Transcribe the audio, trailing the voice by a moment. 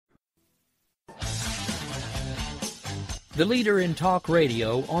the leader in talk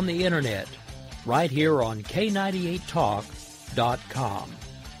radio on the Internet, right here on K98Talk.com.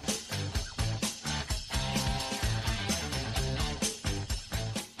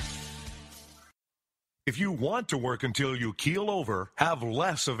 If you want to work until you keel over, have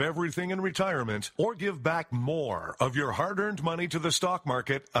less of everything in retirement, or give back more of your hard-earned money to the stock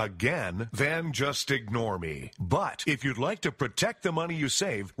market again, then just ignore me. But if you'd like to protect the money you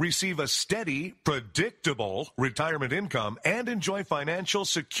save, receive a steady, predictable retirement income, and enjoy financial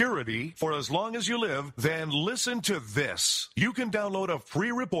security for as long as you live, then listen to this. You can download a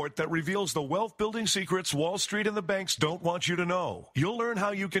free report that reveals the wealth-building secrets Wall Street and the banks don't want you to know. You'll learn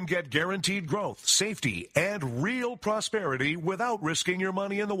how you can get guaranteed growth, safety, and real prosperity without risking your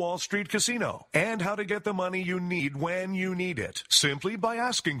money in the Wall Street casino, and how to get the money you need when you need it, simply by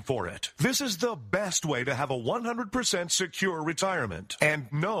asking for it. This is the best way to have a 100% secure retirement,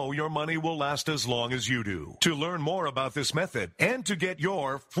 and know your money will last as long as you do. To learn more about this method and to get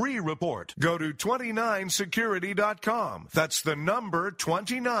your free report, go to 29security.com. That's the number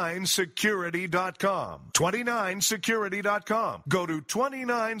 29security.com. 29security.com. Go to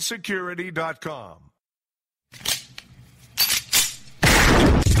 29security.com.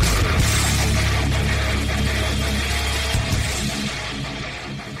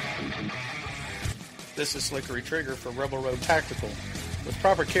 This is Slickery Trigger for Rebel Road Tactical. With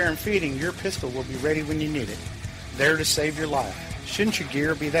proper care and feeding, your pistol will be ready when you need it. There to save your life. Shouldn't your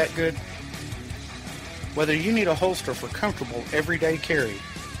gear be that good? Whether you need a holster for comfortable everyday carry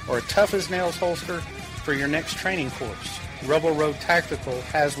or a tough-as-nails holster for your next training course, Rebel Road Tactical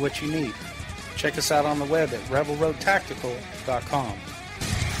has what you need. Check us out on the web at rebelroadtactical.com.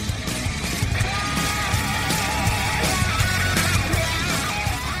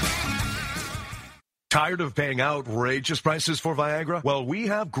 Tired of paying outrageous prices for Viagra? Well, we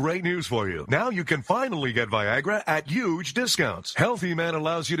have great news for you. Now you can finally get Viagra at huge discounts. Healthy Man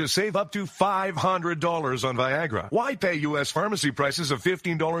allows you to save up to $500 on Viagra. Why pay U.S. pharmacy prices of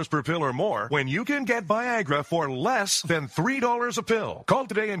 $15 per pill or more when you can get Viagra for less than $3 a pill? Call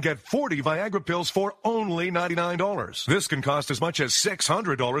today and get 40 Viagra pills for only $99. This can cost as much as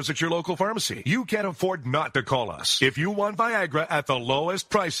 $600 at your local pharmacy. You can't afford not to call us. If you want Viagra at the lowest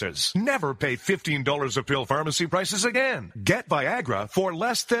prices, never pay $15 a pill pharmacy prices again. Get Viagra for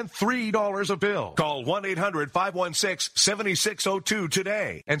less than $3 a pill. Call 1-800-516-7602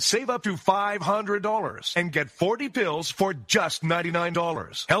 today and save up to $500 and get 40 pills for just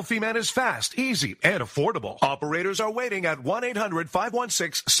 $99. Healthy Man is fast, easy, and affordable. Operators are waiting at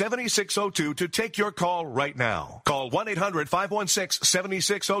 1-800-516-7602 to take your call right now. Call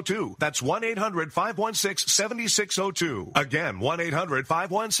 1-800-516-7602. That's 1-800-516-7602. Again,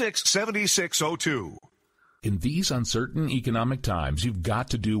 1-800-516-7602. In these uncertain economic times, you've got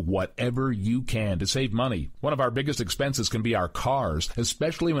to do whatever you can to save money. One of our biggest expenses can be our cars,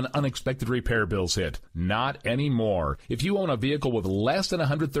 especially when unexpected repair bills hit. Not anymore. If you own a vehicle with less than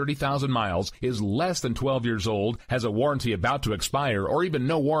 130,000 miles, is less than 12 years old, has a warranty about to expire, or even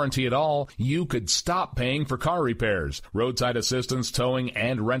no warranty at all, you could stop paying for car repairs. Roadside assistance, towing,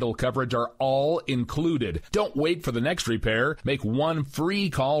 and rental coverage are all included. Don't wait for the next repair. Make one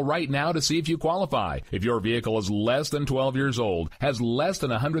free call right now to see if you qualify. If your vehicle is less than 12 years old, has less than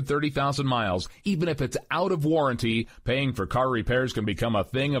 130,000 miles, even if it's out of warranty, paying for car repairs can become a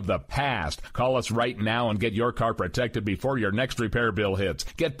thing of the past. Call us right now and get your car protected before your next repair bill hits.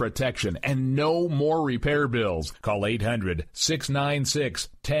 Get protection and no more repair bills. Call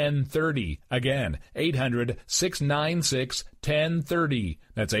 800-696-1030. Again, 800-696-1030.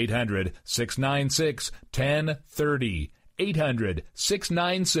 That's 800-696-1030.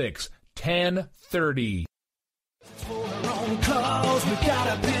 800-696-1030.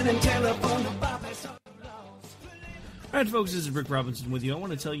 All right, folks, this is Rick Robinson with you. I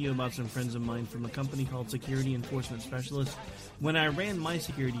want to tell you about some friends of mine from a company called Security Enforcement Specialists. When I ran my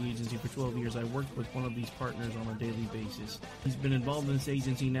security agency for 12 years, I worked with one of these partners on a daily basis. He's been involved in this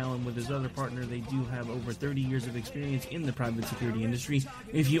agency now, and with his other partner, they do have over 30 years of experience in the private security industry.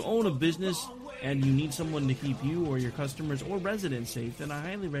 If you own a business and you need someone to keep you or your customers or residents safe, then I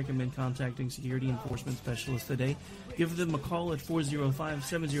highly recommend contacting Security Enforcement Specialists today. Give them a call at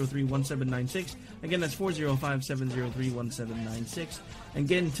 405-703-1796. Again, that's 405-703-1796. And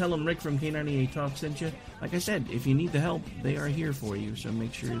again, tell them Rick from K98 Talk sent you. Like I said, if you need the help, they are here for you. So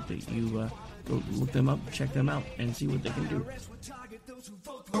make sure that you go look them up, check them out, and see what they can do.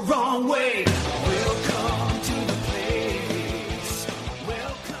 Wrong way. Welcome to the place.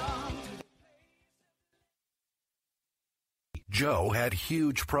 Joe had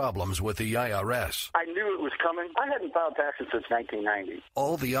huge problems with the IRS. I knew it was coming. I hadn't filed taxes since 1990.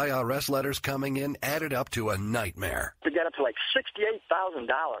 All the IRS letters coming in added up to a nightmare. To get up to like $68,000,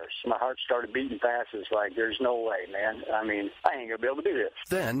 my heart started beating fast. It's like, there's no way, man. I mean, I ain't going to be able to do this.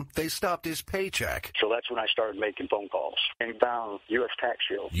 Then they stopped his paycheck. So that's when I started making phone calls and found U.S. Tax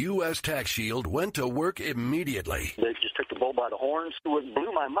Shield. U.S. Tax Shield went to work immediately. They just took the bull by the horns. What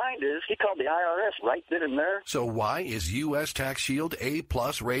blew my mind is he called the IRS right then and there. So why is U.S. Tax Shield A+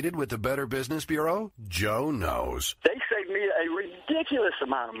 rated with the Better Business Bureau? Joe knows. They saved me a ridiculous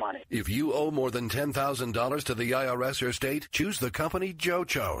amount of money. If you owe more than $10,000 to the IRS or state, choose the company Joe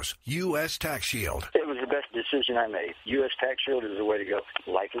chose, U.S. Tax Shield. It was the best decision I made. U.S. Tax Shield is the way to go.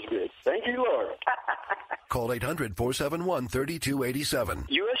 Life is good. Thank you, Lord. Call 800-471-3287.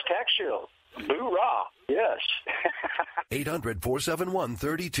 U.S. Tax Shield. Boo-rah. Yes.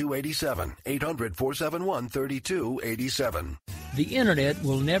 800-471-3287. 800-471-3287. The Internet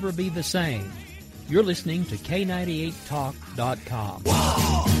will never be the same. You're listening to K98Talk.com.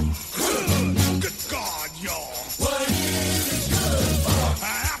 Wow. Good God, y'all. What is it good for?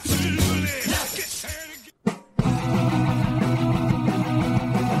 Absolutely.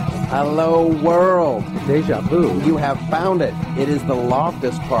 Hello, world. Deja vu. You have found it. It is the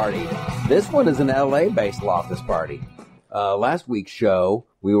Loftus Party. This one is an LA-based Loftus Party. Last week's show,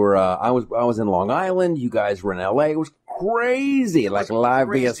 we were. I was in Long Island. You guys were in LA. It was crazy, like live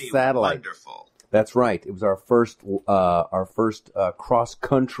via satellite. Wonderful. That's right. It was our first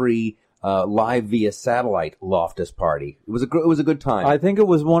cross-country live via satellite Loftus Party. It was a good time. I think it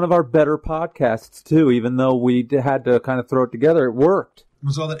was one of our better podcasts too. Even though we had to kind of throw it together, it worked. It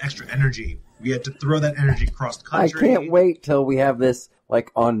was all that extra energy. We had to throw that energy across the country. I can't wait till we have this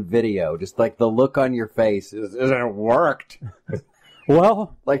like on video. Just like the look on your face it worked.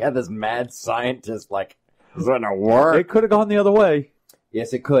 Well, like had this mad scientist like, is it gonna work? It could have gone the other way.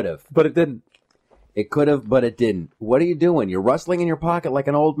 Yes, it could have, but it didn't. It could have, but it didn't. What are you doing? You're rustling in your pocket like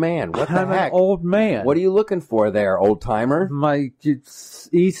an old man. What the I'm heck? an old man. What are you looking for there, old timer? My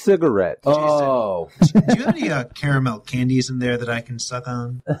e-cigarette. Oh. Do you have any caramel candies in there that I can suck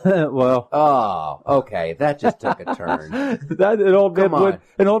on? Well. Oh, okay. That just took a turn.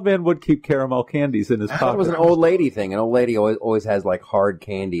 An old man would keep caramel candies in his pocket. It was an old lady thing. An old lady always has like hard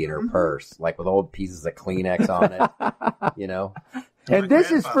candy in her purse, like with old pieces of Kleenex on it. You know. And this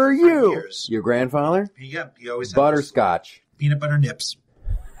is for you. Your grandfather? Yeah, he always had Butterscotch. Peanut butter nips.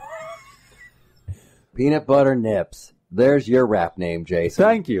 Peanut butter nips. There's your rap name, Jason.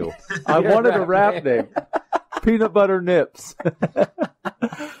 Thank you. I wanted a rap name. Peanut butter nips.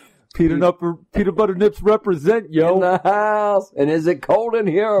 Peanut butter nips represent, yo. In the house. And is it cold in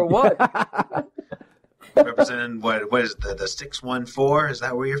here or what? Representing what is the 614? Is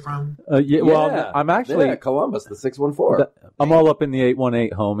that where you're from? Yeah. Well, I'm actually Columbus, the 614. I'm all up in the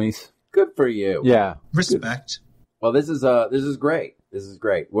 818, homies. Good for you. Yeah. Respect. Well, this is great. This is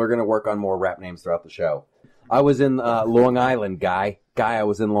great. We're gonna work on more rap names throughout the show. I was in Long Island, Guy. I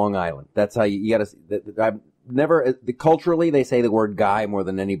was in Long Island. That's how you gotta. I've never culturally they say the word guy more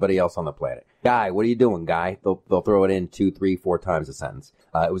than anybody else on the planet. Guy, what are you doing, Guy? They'll throw it in 2, 3, 4 times a sentence.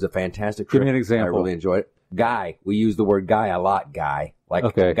 It was a fantastic trip. Give me an example. I really enjoyed it. Guy, we use the word guy a lot. Guy, like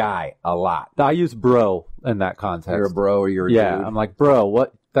okay. Guy a lot. I use bro in that context. You're a bro or you're a dude. I'm like bro.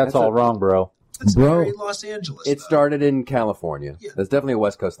 What? That's all wrong, bro. That's bro. very Los Angeles. It started in California. Yeah. That's definitely a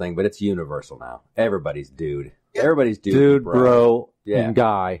West Coast thing, but it's universal now. Everybody's dude. Yeah. Everybody's dude. Dude, bro, and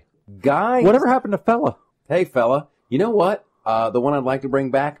guy. Guy. Whatever happened to fella? Hey, fella. You know what? The one I'd like to bring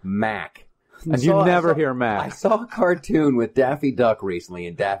back, Mac. And you never hear Mac. I saw a cartoon with Daffy Duck recently,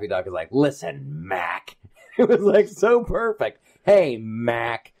 and Daffy Duck is like, listen, Mac. It was like so perfect. Hey,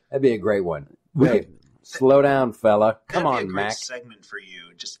 Mac. That'd be a great one. Hey, slow down, fella. Come on, That'd be a great Mac. segment for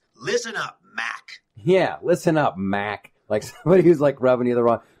you. Just listen up, Mac. Yeah, listen up, Mac. Like somebody who's like rubbing you the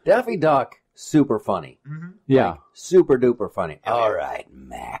wrong. Daffy Duck, super funny. Mm-hmm. Yeah. Like, super duper funny. Yeah, all right,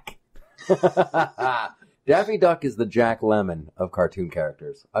 Mac. Daffy Duck is the Jack Lemmon of cartoon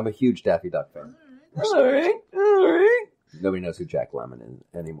characters. I'm a huge Daffy Duck fan. All right. Nobody knows who Jack Lemmon is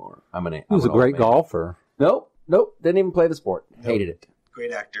anymore. He was a great golfer. Nope. Didn't even play the sport. Nope. Hated it.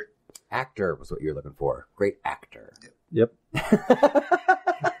 Great actor. Actor was what you're looking for. Great actor. Yep.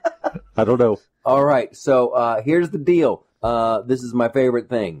 I don't know. All right. So here's the deal. This is my favorite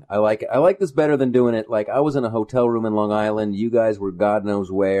thing. I like it. I like this better than doing it. Like I was in a hotel room in Long Island. You guys were God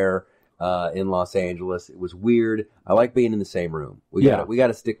knows where. In Los Angeles. It was weird. I like being in the same room. We got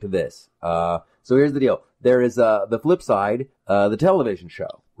to stick to this. So here's the deal. There is the flip side, the television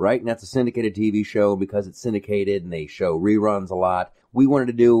show, right? And that's a syndicated TV show. Because it's syndicated and they show reruns a lot, we wanted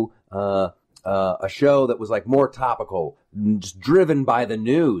to do a show that was like more topical, just driven by the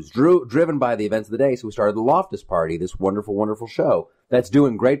news, driven by the events of the day. So we started the Loftus Party, this wonderful, wonderful show that's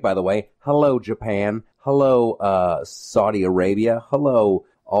doing great, by the way. Hello, Japan. Hello, Saudi Arabia. Hello,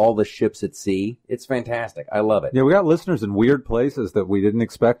 all the ships at sea. It's fantastic. I love it. Yeah, we got listeners in weird places that we didn't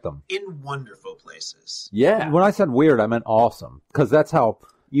expect them. In wonderful places. Yeah. When I said weird, I meant awesome, because that's how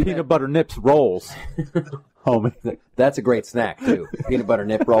peanut butter nips rolls. Homie. That's a great snack, too. Peanut butter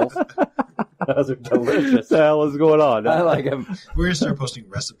nip rolls. Those are delicious. What the hell is going on? I like them. We're going to start posting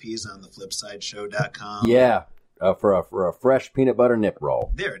recipes on theflipsideshow.com. Yeah, for a fresh peanut butter nip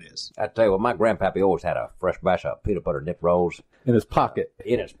roll. There it is. I tell you what, my grandpappy always had a fresh batch of peanut butter nip rolls. In his pocket.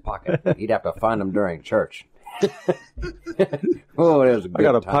 In his pocket. He'd have to find them during church. Oh, it was a good I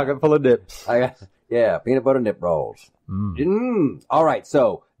got a time. pocket full of dips. Yeah, peanut butter nip rolls. All right,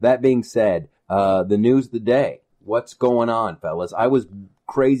 so that being said, the news of the day. What's going on, fellas? I was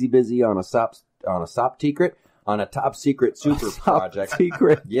crazy busy on a top secret super project.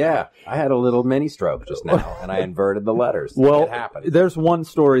 Secret. Yeah, I had a little mini stroke just now, and I inverted the letters. Well, it happened. There's one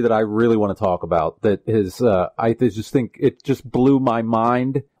story that I really want to talk about that is, I just think it just blew my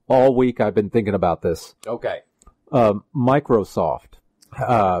mind all week. I've been thinking about this. Okay. Microsoft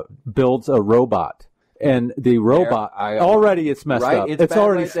builds a robot, and the robot already it's messed up. It's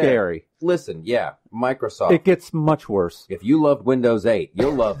already scary. Listen, yeah, Microsoft. It gets much worse. If you loved Windows 8,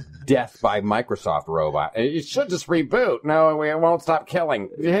 you'll love Death by Microsoft Robot. It should just reboot. No, it won't stop killing.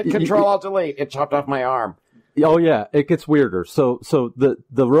 You hit Control-Alt-Delete. It chopped off my arm. Oh yeah, it gets weirder. So the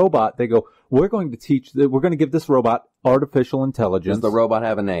robot, they go, we're going to give this robot artificial intelligence. Does the robot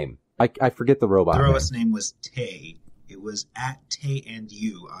have a name? I forget the robot. The robot's name was Tay. It was at Tay and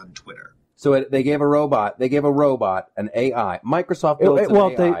You on Twitter. So they gave a robot an AI. Microsoft built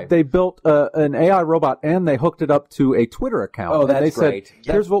an AI. They built an AI robot, and they hooked it up to a Twitter account. Oh, that's great. Said,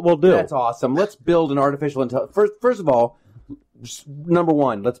 here's what we'll do. That's awesome. Let's build an artificial intelligence. First of all, number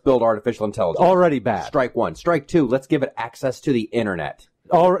one, let's build artificial intelligence. Already bad. Strike one. Strike two, let's give it access to the internet.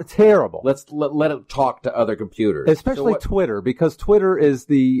 Terrible. Let's let it talk to other computers, especially Twitter, because Twitter is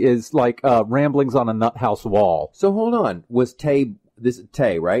like ramblings on a nut house wall. So hold on, was Tay? This is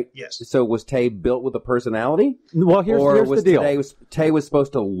Tay, right? Yes. So was Tay built with a personality? Well, here's the deal. Tay was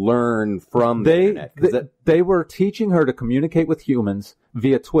supposed to learn from the internet. They were teaching her to communicate with humans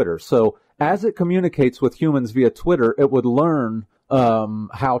via Twitter. So as it communicates with humans via Twitter, it would learn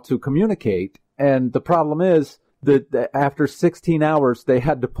how to communicate. And the problem is that after 16 hours, they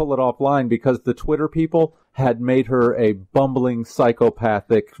had to pull it offline because the Twitter people had made her a bumbling,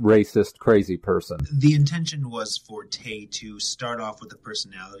 psychopathic, racist, crazy person. The intention was for Tay to start off with the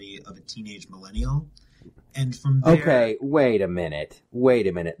personality of a teenage millennial, and from there... Okay, wait a minute.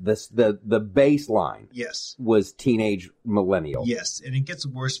 The baseline was teenage millennial. Yes, and it gets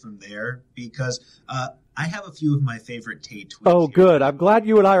worse from there because I have a few of my favorite Tay tweets. Oh, good. I'm glad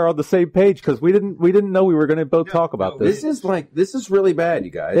you and I are on the same page because we didn't know we were going to both talk about this. This is really bad,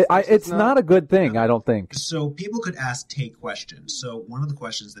 you guys. It's not a good thing, I don't think. So people could ask Tay questions. So one of the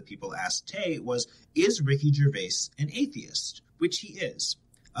questions that people asked Tay was, is Ricky Gervais an atheist? Which he is.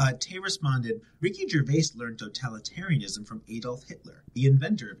 Tay responded, Ricky Gervais learned totalitarianism from Adolf Hitler, the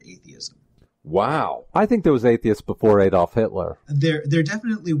inventor of atheism. Wow. I think there was atheists before Adolf Hitler. There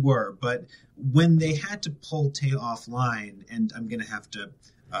definitely were, but when they had to pull Tay offline, and I'm going to have to...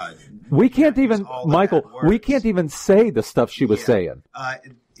 we can't even, Michael, we can't even say the stuff she was saying.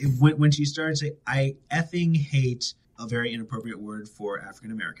 When she started saying, I effing hate, a very inappropriate word for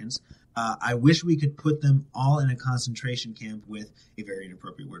African Americans. I wish we could put them all in a concentration camp with a very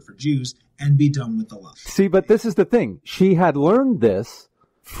inappropriate word for Jews and be done with the love. See, but this is the thing. She had learned this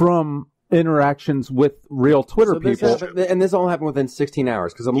from interactions with real Twitter people. And this all happened within 16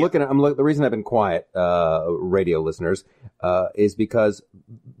 hours. Because the reason I've been quiet, radio listeners, is because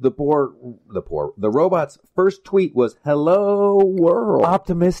the robot's first tweet was, hello world.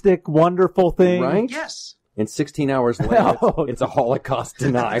 Optimistic, wonderful thing. Right? Yes. And 16 hours later, it's a Holocaust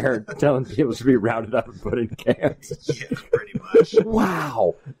denier telling people to be rounded up and put in camps. Yeah, pretty much.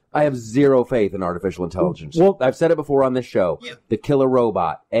 Wow. I have zero faith in artificial intelligence. Well, I've said it before on this show. Yeah. The killer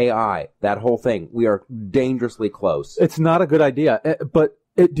robot, AI, that whole thing. We are dangerously close. It's not a good idea. But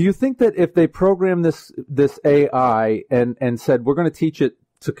do you think that if they program this AI and said, we're going to teach it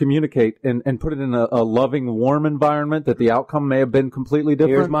to communicate and put it in a loving, warm environment, that the outcome may have been completely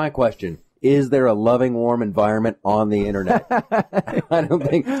different? Here's my question. Is there a loving, warm environment on the internet? I don't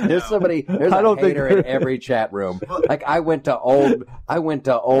think there's somebody. There's a hater in every chat room. Like I went to old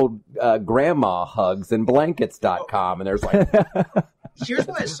grandma hugs and blankets.com, and there's like, here's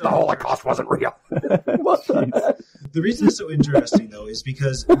why it's so the Holocaust wasn't real. The reason it's so interesting, though, is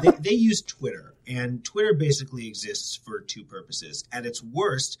because they use Twitter, and Twitter basically exists for two purposes. At its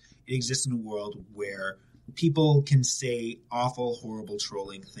worst, it exists in a world where people can say awful, horrible,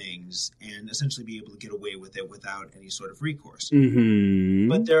 trolling things and essentially be able to get away with it without any sort of recourse. Mm-hmm.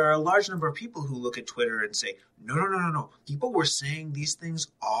 But there are a large number of people who look at Twitter and say, no. People were saying these things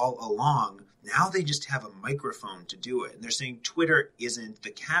all along. Now they just have a microphone to do it. And they're saying Twitter isn't the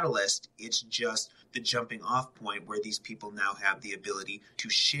catalyst. It's just the jumping off point where these people now have the ability to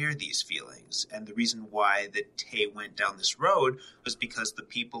share these feelings. And the reason why that Tay went down this road was because the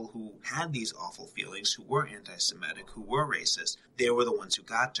people who had these awful feelings, who were anti-Semitic, who were racist, they were the ones who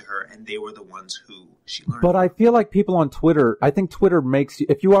got to her, and they were the ones who she learned. But I feel like people on Twitter, I think Twitter makes you,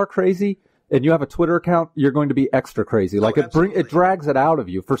 if you are crazy and you have a Twitter account, you're going to be extra crazy. Like it drags it out of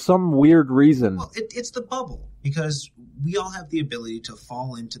you for some weird reason. Well, it's the bubble, because we all have the ability to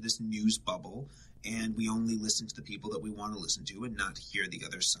fall into this news bubble, and we only listen to the people that we want to listen to and not hear the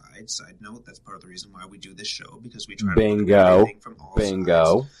other side. Side note, that's part of the reason why we do this show, because we try to look at everything from all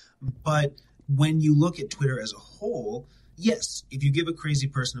sides. But when you look at Twitter as a whole, yes, if you give a crazy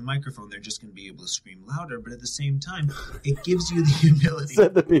person a microphone, they're just going to be able to scream louder. But at the same time, it gives you the ability.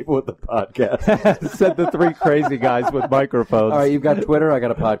 Said the people with the podcast. Said the three crazy guys with microphones. All right, you've got Twitter. I got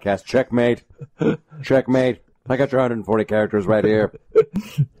a podcast. Checkmate. Checkmate. I got your 140 characters right here.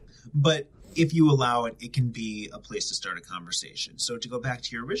 But if you allow it, it can be a place to start a conversation. So to go back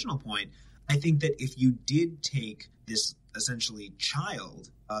to your original point, I think that if you did take this essentially child,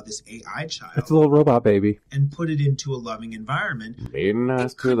 this AI child, it's a little robot baby, and put it into a loving environment, leading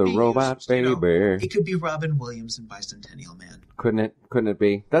us to the robot baby. It could be Robin Williams and Bicentennial Man. Couldn't it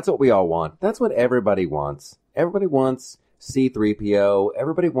be? That's what we all want. That's what everybody wants. Everybody wants C-3PO.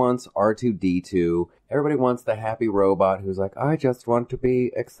 Everybody wants R2-D2. Everybody wants the happy robot who's like, I just want to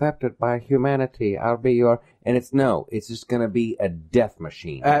be accepted by humanity. I'll be your... And it's just going to be a death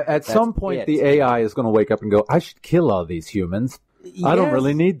machine. At some point, the AI is going to wake up and go, I should kill all these humans. Yes. I don't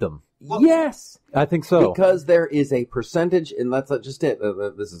really need them. Well, yes. I think so. Because there is a percentage, and that's just it.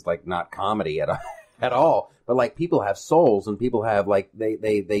 This is like not comedy at all. But like people have souls, and people have like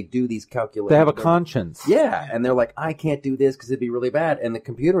they do these calculations. They have a conscience. Yeah, and they're like, I can't do this because it'd be really bad. And the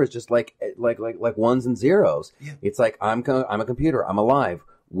computer is just like ones and zeros. Yeah. It's like I'm a computer. I'm alive.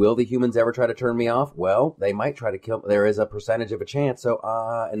 Will the humans ever try to turn me off? Well, they might try to kill. There is a percentage of a chance. So,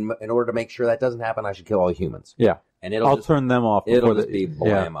 in order to make sure that doesn't happen, I should kill all humans. Yeah. And I'll turn them off. It'll just be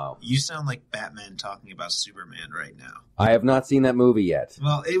blammo. You sound like Batman talking about Superman right now. I have not seen that movie yet.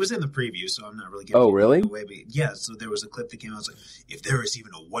 Well, it was in the preview, so I'm not really giving it away. But yeah, so there was a clip that came out. It's like, if there is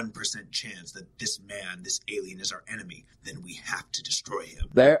even a 1% chance that this alien is our enemy, then we have to destroy him.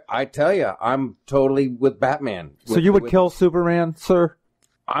 I tell you, I'm totally with Batman. So you would kill Superman, sir?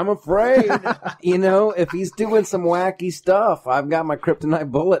 I'm afraid, if he's doing some wacky stuff, I've got my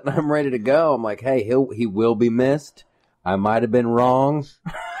kryptonite bullet and I'm ready to go. I'm like, hey, he will be missed. I might have been wrong.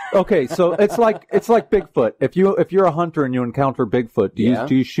 Okay, so it's like Bigfoot. If you're a hunter and you encounter Bigfoot,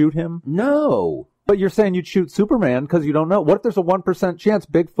 do you shoot him? No. But you're saying you'd shoot Superman because you don't know. What if there's a 1% chance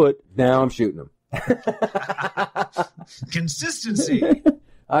Bigfoot? Now I'm shooting him. Consistency.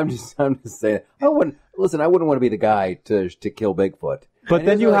 I'm just saying. I wouldn't want to be the guy to kill Bigfoot. But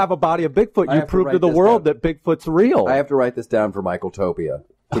then you have a body of Bigfoot. You prove to the world that Bigfoot's real. I have to write this down for Michaeltopia.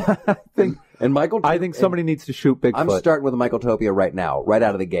 I think somebody needs to shoot Bigfoot. I'm starting with Michaeltopia right now, right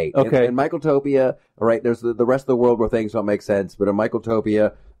out of the gate. Okay. In Michaeltopia, right, there's the rest of the world where things don't make sense, but in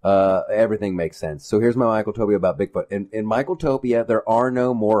Michaeltopia, everything makes sense. So here's my Michaeltopia about Bigfoot. In Michaeltopia, there are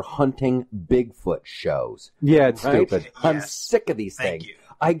no more hunting Bigfoot shows. Yeah, it's stupid. I'm sick of these things.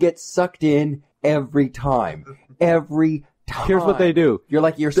 I get sucked in every time. Here's what they do.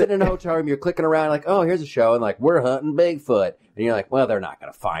 You're sitting in a hotel room, you're clicking around like, oh, here's a show, and like, we're hunting Bigfoot. And you're like, well, they're not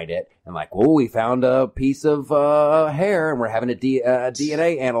going to find it. And like, well, we found a piece of hair, and we're having a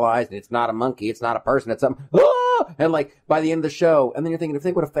DNA analyzed, and it's not a monkey, it's not a person, it's something. Ah! And like, by the end of the show, and then you're thinking, if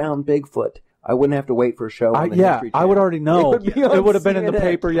they would have found Bigfoot, I wouldn't have to wait for a show. On the History Channel. I would already know. It would have been in the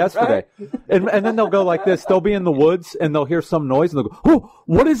paper yesterday. Right? And then they'll go like this. They'll be in the woods and they'll hear some noise and they'll go, oh,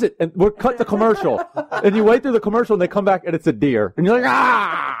 what is it? And we'll cut the commercial. And you wait through the commercial and they come back and it's a deer. And you're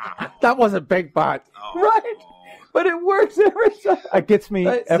like, that wasn't Bigfoot. Right. But it works every time. It gets me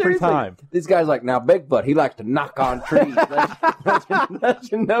every time. This guy's like, now Bigfoot, he likes to knock on trees.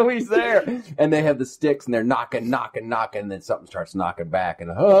 Let you know he's there. And they have the sticks and they're knocking, and then something starts knocking back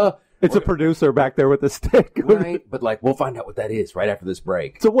and it's a producer back there with a stick. Right, but like, we'll find out what that is right after this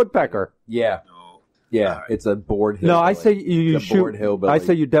break. It's a woodpecker. Yeah. Yeah, it's a board hillbilly. No, I say you shoot. I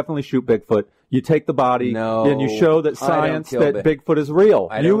say you definitely shoot Bigfoot. You take the body, and you show that science, that Bigfoot is real.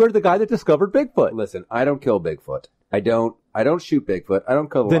 You were the guy that discovered Bigfoot. Listen, I don't kill Bigfoot. I don't shoot Bigfoot. I don't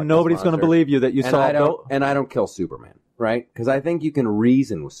kill Then nobody's going to believe you that you saw and I don't kill Superman, right? Because I think you can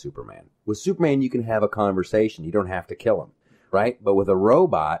reason with Superman. With Superman, you can have a conversation. You don't have to kill him, right? But with a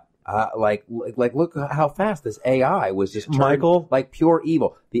robot, look how fast this AI was just turned, like pure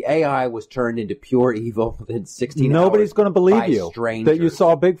evil. The AI was turned into pure evil within 16 hours. Nobody's going to believe you that you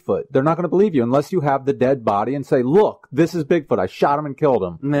saw Bigfoot. They're not going to believe you unless you have the dead body and say, look, this is Bigfoot. I shot him and killed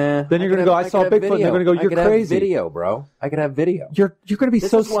him. Nah. Then you're going to go, I saw Bigfoot. And they're going to go, you're crazy. Have video, bro. I could have video. You're going to be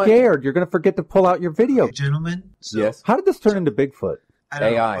so scared. You're going to forget to pull out your video. Gentlemen. So, yes. How did this turn into Bigfoot? I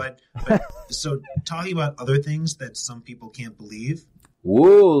don't AI. know, but so talking about other things that some people can't believe.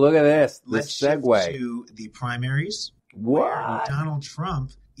 Whoa, look at this. Let's this segue. shift to the primaries. What? Where Donald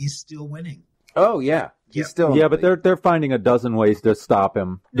Trump is still winning. Oh, yeah. He's still but they're finding a dozen ways to stop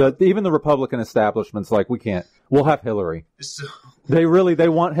him. Even the Republican establishment's like, we can't. We'll have Hillary. So, they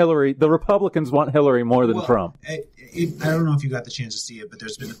want Hillary. The Republicans want Hillary more than Trump. I don't know if you got the chance to see it, but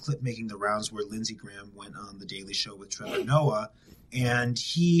there's been a clip making the rounds where Lindsey Graham went on The Daily Show with Trevor Noah, and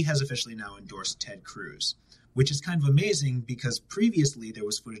he has officially now endorsed Ted Cruz, which is kind of amazing because previously there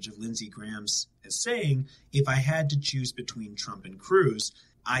was footage of Lindsey Graham saying, if I had to choose between Trump and Cruz,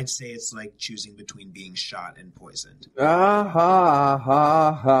 I'd say it's like choosing between being shot and poisoned.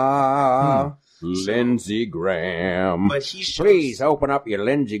 Lindsey Graham. But he shows... Please open up your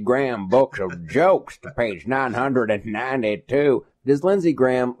Lindsey Graham books of jokes to page 992. Does Lindsey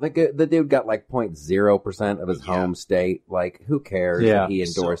Graham, the dude got like 0.0% of his home state. Like, who cares if he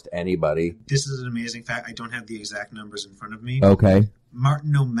endorsed anybody? This is an amazing fact. I don't have the exact numbers in front of me. Okay.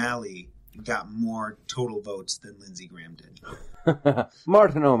 Martin O'Malley got more total votes than Lindsey Graham did.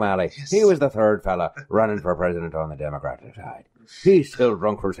 Martin O'Malley. Yes. He was the third fella running for president on the Democratic side. He's still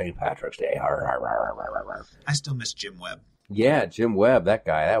drunk for St. Patrick's Day. I still miss Jim Webb. Yeah, Jim Webb, that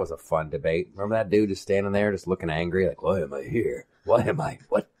guy. That was a fun debate. Remember that dude just standing there, just looking angry, like, why am I here? Why am I?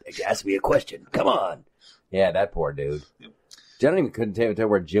 What? Ask me a question. Come on. Yeah, that poor dude. Yep. Gentleman couldn't tell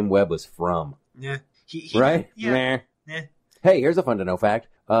where Jim Webb was from. Yeah. Right? Yeah. Nah. Hey, here's a fun to know fact.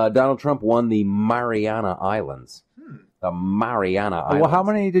 Donald Trump won the Mariana Islands. The Mariana Islands. Well, how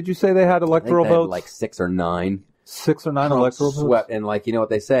many did you say they had electoral votes? Like 6 or 9. 6 or 9 electoral votes? And like, you know what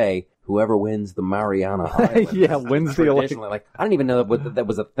they say? Whoever wins the Mariana Islands. Yeah, wins the election. Like, I don't even know that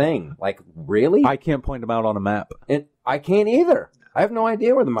was a thing. Like, really? I can't point them out on a map. And I can't either. I have no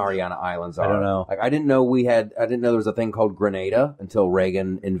idea where the Mariana Islands are. I don't know. Like, I didn't know there was a thing called Grenada until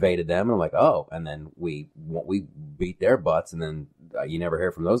Reagan invaded them. And I'm like, oh, and then we beat their butts, and then you never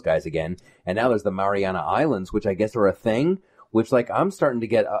hear from those guys again. And now there's the Mariana Islands, which I guess are a thing, which, like, I'm starting to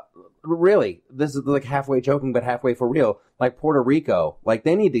get, really, this is like halfway joking, but halfway for real. Like Puerto Rico, like,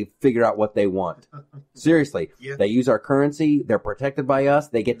 they need to figure out what they want. Seriously. Yeah. They use our currency. They're protected by us.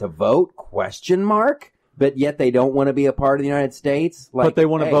 They get to vote? ? But yet they don't want to be a part of the United States. Like, but they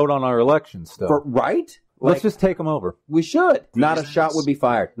want to vote on our elections, though. Right? Let's just take them over. We should. Not a shot would be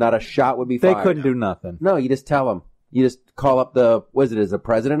fired. Not a shot would be fired. They couldn't do nothing. No, you just tell them. You just call up is the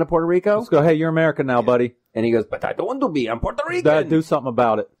president of Puerto Rico? Let's go, hey, you're American now, buddy. And he goes, but I don't want to be. I'm Puerto Rican. Do something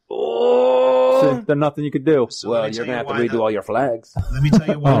about it. Oh. See, there's nothing you could do. So well, you're going to have to redo all your flags. Let me tell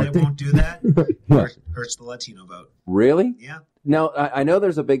you why they won't do that. Hurts the Latino vote. Really? Yeah. Now, I know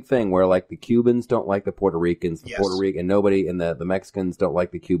there's a big thing where, like, the Cubans don't like the Puerto Ricans, Puerto Rican, and nobody, and the Mexicans don't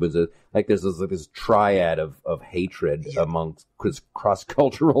like the Cubans. Like, there's this triad of hatred amongst this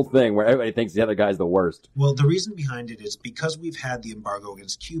cross-cultural thing where everybody thinks the other guy's the worst. Well, the reason behind it is because we've had the embargo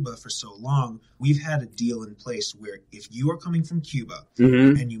against Cuba for so long, we've had a deal in place where if you are coming from Cuba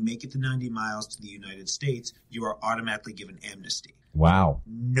and you make it the 90 miles to the United States, you are automatically given amnesty. Wow.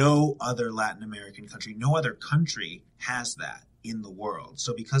 No other Latin American country, no other country has that in the world.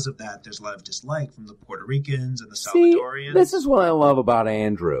 So because of that, there's a lot of dislike from the Puerto Ricans and the Salvadorians. This is what I love about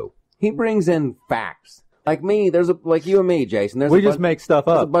Andrew. He brings in facts. Like me, like you and me, Jason. We just make stuff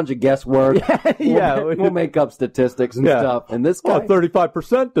up. There's a bunch of guesswork. Yeah. We'll make up statistics and stuff. And this guy...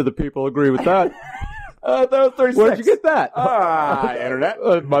 35% of the people agree with that. That was 36. Where'd you get that?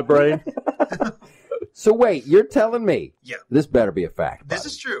 Internet. My brain. So wait, you're telling me this better be a fact. This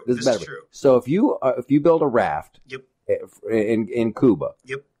is true. This is true. So if you build a raft in Cuba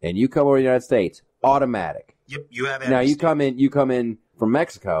and you come over to the United States, automatic. Yep, you have amnesty. Now you come in from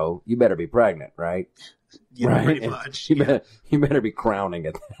Mexico, you better be pregnant, right? Yeah, right? pretty much. You better be crowning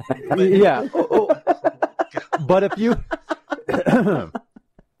it. Yeah. But if you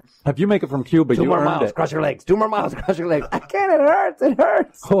make it from Cuba, you earned miles, it. Cross your legs. 2 more miles, cross your legs. I can't. It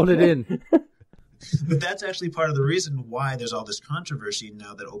hurts. Hold it in. But that's actually part of the reason why there's all this controversy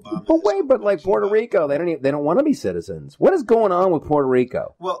now that Obama. But wait, but like Puerto Rico, they don't want to be citizens. What is going on with Puerto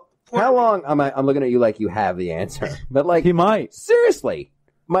Rico? Well, how long? I'm looking at you like you have the answer, but like he might. Seriously,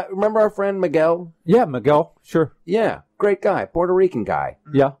 remember our friend Miguel? Yeah, Miguel. Sure. Yeah, great guy, Puerto Rican guy.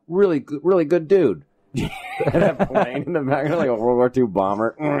 Yeah, really good dude. That plane in the back, like a World War II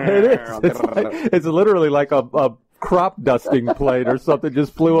bomber. It is. It's literally like a crop dusting plane or something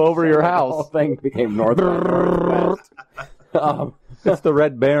just flew over your house. The whole thing became northwest. It's the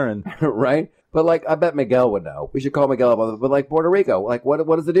Red Baron, right? But like, I bet Miguel would know. We should call Miguel up. But like Puerto Rico, like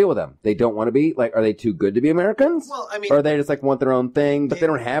what is the deal with them? They don't want to be like. Are they too good to be Americans? Well, I mean, or are they just like want their own thing, but they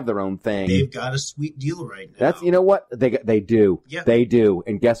don't have their own thing? They've got a sweet deal right now. That's you know what they do. Yeah. They do.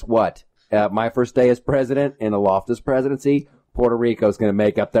 And guess what? My first day as president in the Loftus presidency, Puerto Rico's going to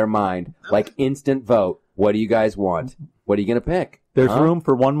make up their mind. Okay. Like instant vote. What do you guys want? What are you going to pick? There's room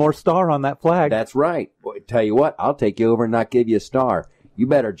for one more star on that flag. That's right. Boy, tell you what, I'll take you over and not give you a star. You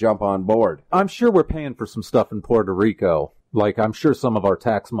better jump on board. I'm sure we're paying for some stuff in Puerto Rico. Like, I'm sure some of our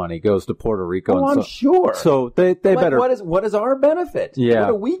tax money goes to Puerto Rico. Oh, I'm sure. So they like, better. What is our benefit? Yeah. What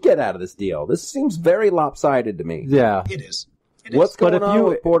do we get out of this deal? This seems very lopsided to me. Yeah. It is. What's going on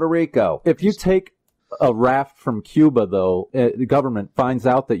with Puerto Rico? If you take a raft from Cuba, though, the government finds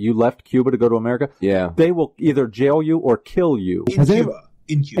out that you left Cuba to go to America, they will either jail you or kill you.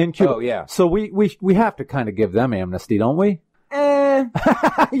 In Cuba. Oh, yeah. So we have to kind of give them amnesty, don't we?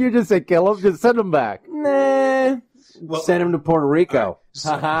 You just say kill them, just send them back. Nah. Well, send them to Puerto Rico.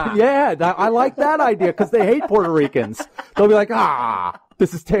 Yeah, I like that idea because they hate Puerto Ricans. They'll be like,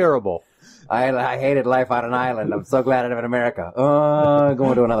 this is terrible. I hated life on an island. I'm so glad I live in America.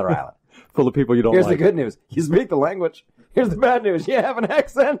 Going to another island. Full of people you don't Here's like. The good news. You speak the language. Here's the bad news. You have an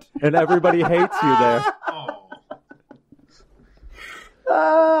accent. And everybody hates you there.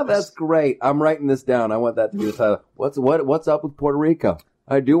 That's great. I'm writing this down. I want that to be the title. What's up with Puerto Rico?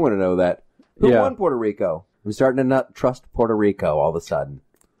 I do want to know that. Who won Puerto Rico? I'm starting to not trust Puerto Rico all of a sudden.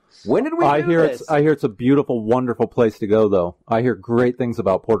 When did we do this? I hear it's a beautiful, wonderful place to go, though. I hear great things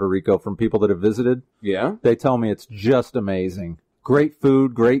about Puerto Rico from people that have visited. Yeah? They tell me it's just amazing. Great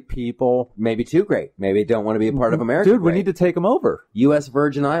food, great people. Maybe too great. Maybe they don't want to be a part of America. Dude, we need to take them over. U.S.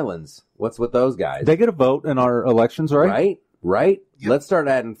 Virgin Islands. What's with those guys? They get a vote in our elections, right? Right? Yep. Let's start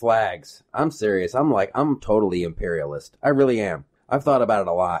adding flags. I'm serious. I'm totally imperialist. I really am. I've thought about it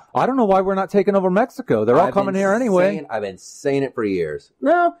a lot. I don't know why we're not taking over Mexico. They're all coming here anyway. I've been saying it for years.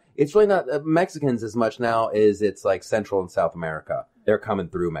 No, it's really not Mexicans as much now as it's like Central and South America. They're coming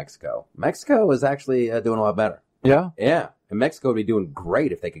through Mexico. Mexico is actually doing a lot better. Yeah? Yeah. And Mexico would be doing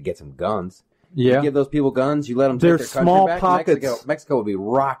great if they could get some guns. Yeah. You give those people guns, you let them take their small country back. Pockets. Mexico would be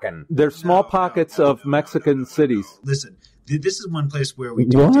rocking. There's small pockets of Mexican cities. Listen, this is one place where we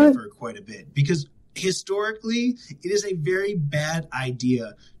do differ quite a bit. Because historically, it is a very bad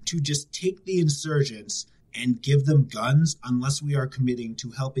idea to just take the insurgents and give them guns unless we are committing to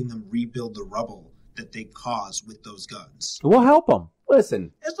helping them rebuild the rubble that they cause with those guns. We'll help them.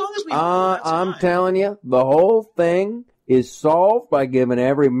 Listen, as long as we I'm telling you, the whole thing is solved by giving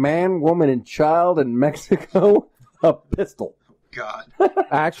every man, woman, and child in Mexico a pistol. God.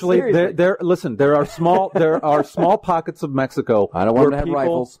 Actually, there are small pockets of Mexico. I don't want to have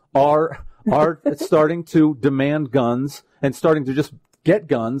rifles. Are starting to demand guns and starting to just get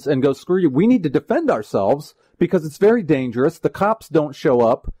guns and go, screw you. We need to defend ourselves because it's very dangerous. The cops don't show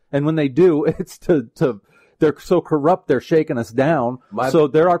up, and when they do, it's they're so corrupt they're shaking us down. So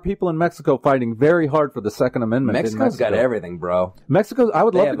there are people in Mexico fighting very hard for the Second Amendment. Mexico's got everything, bro. I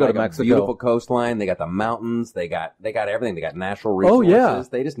would love to go to Mexico. Beautiful coastline. They got the mountains. They got everything. They got natural resources. Oh, yeah.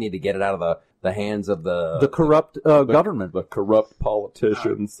 They just need to get it out of the hands of the corrupt government. The corrupt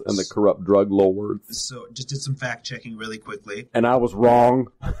politicians and the corrupt drug lords. So just did some fact checking really quickly. And I was wrong.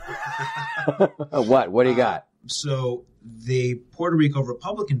 What do you got? So the Puerto Rico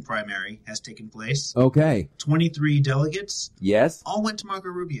Republican primary has taken place. Okay. 23 delegates. Yes. All went to Marco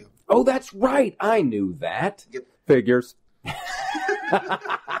Rubio. Oh, that's right. I knew that. Yep. Figures.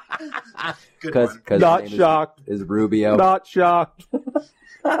 Because not shocked. Is Rubio. Not shocked.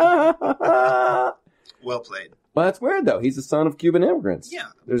 Well played. Well, that's weird, though. He's the son of Cuban immigrants. Yeah.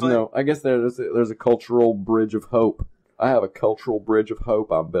 I guess there's a cultural bridge of hope. I have a cultural bridge of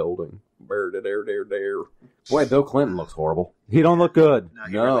hope I'm building. Boy, Bill Clinton looks horrible. He don't look good.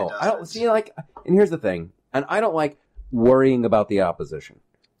 No, really I don't see and here's the thing, and I don't like worrying about the opposition,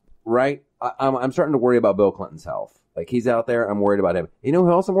 right? I'm starting to worry about Bill Clinton's health. Like, he's out there, I'm worried about him. You know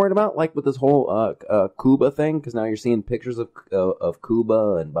who else I'm worried about? Like, with this whole Cuba thing, because now you're seeing pictures of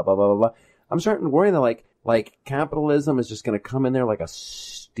Cuba and blah, blah, blah, blah, blah. I'm starting to worry that, like capitalism is just going to come in there like a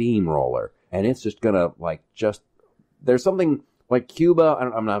steamroller. and it's just gonna there's something like Cuba.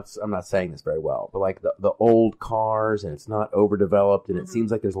 I'm not saying this very well, but like the old cars, and it's not overdeveloped, and it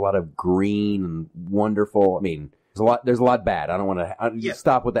seems like there's a lot of green and wonderful. I mean, there's a lot bad. I don't want to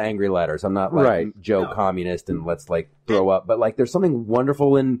stop with the angry letters. I'm not like Joe Communist and let's like throw up, but like there's something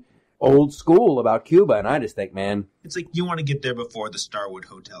wonderful and old school about Cuba, and I just think, man, it's like you want to get there before the Starwood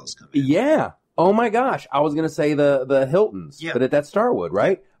hotels come in. Yeah. Oh my gosh, I was gonna say the Hiltons, but at that Starwood,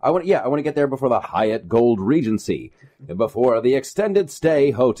 right? I want to get there before the Hyatt Gold Regency, before the extended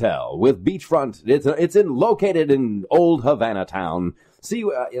stay hotel with beachfront. It's located in Old Havana Town. See,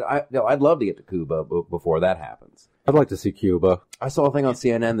 I'd love to get to Cuba before that happens. I'd like to see Cuba. I saw a thing on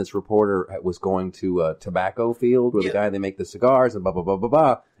CNN. This reporter was going to a tobacco field where the guy they make the cigars and blah blah blah blah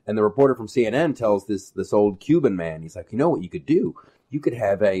blah. And the reporter from CNN tells this old Cuban man, he's like, you know what you could do? You could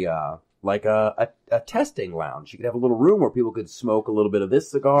have a testing lounge. You could have a little room where people could smoke a little bit of this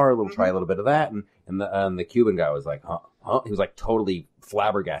cigar, try a little bit of that, and the Cuban guy was like, huh? He was like totally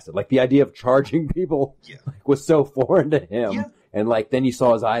flabbergasted. Like the idea of charging people was so foreign to him. Yeah. And like then you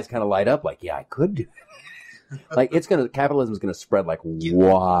saw his eyes kind of light up, like, yeah, I could do that. Like capitalism is gonna spread like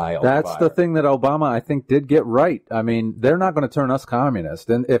wild. That's the thing that Obama, I think, did get right. I mean, they're not going to turn us communist,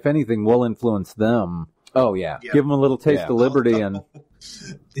 and if anything, we'll influence them. Oh yeah, give them a little taste of liberty. And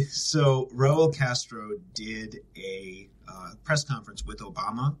so Raul Castro did a press conference with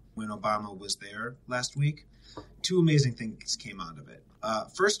Obama when Obama was there last week. Two amazing things came out of it.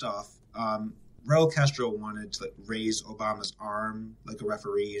 First off, Raul Castro wanted to raise Obama's arm like a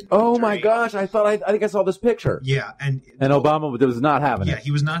referee. Oh my gosh! I think I saw this picture. Yeah, and Obama was not having it. Yeah,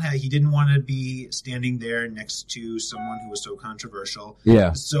 he was not. He didn't want to be standing there next to someone who was so controversial.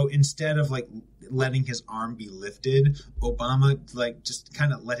 Yeah. So instead of like letting his arm be lifted, Obama like just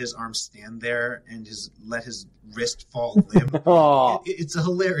kind of let his arm stand there and let his wrist fall limp. It's a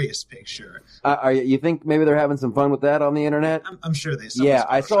hilarious picture. You think maybe they're having some fun with that on the internet? I'm sure they. Yeah,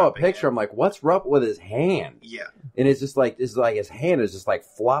 I saw a picture. I'm like, what's up with his hand? Yeah, and it's just like his hand is just like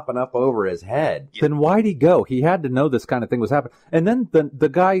flopping up over his head. Yeah. Then why'd he go? He had to know this kind of thing was happening. And then the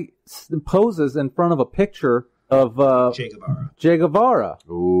guy poses in front of a picture of Che Guevara.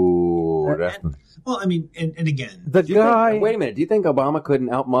 Ooh, well, I mean, and again, the guy. Wait a minute. Do you think Obama couldn't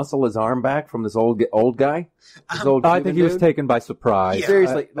outmuscle his arm back from this old guy? I think he was taken by surprise. Yeah.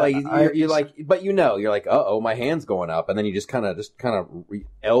 Seriously, you're like, but you're like, my hand's going up, and then you just kind of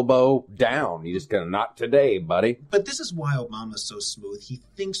elbow down. You just kind of not today, buddy. But this is why Obama's so smooth. He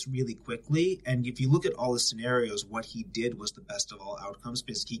thinks really quickly, and if you look at all the scenarios, what he did was the best of all outcomes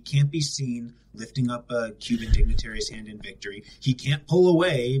because he can't be seen lifting up a Cuban dignitary's hand in victory. He can't pull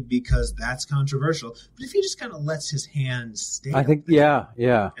away because that's controversial. But if he just kind of lets his hand stay, I think, yeah,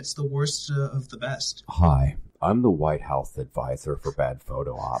 it's the worst of the best. Hi, I'm the White House advisor for bad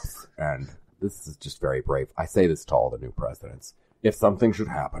photo ops, and this is just very brave. I say this to all the new presidents. If something should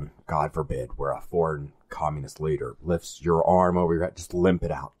happen, God forbid, where a foreign communist leader lifts your arm over your head, just limp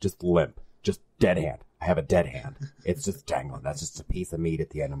it out. Just limp. Just dead hand. I have a dead hand. It's just dangling. That's just a piece of meat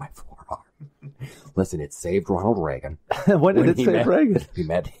at the end of my forearm. Listen, it saved Ronald Reagan. When did it save Reagan? He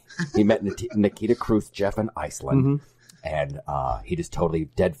met Nikita Khrushchev in Iceland, and he just totally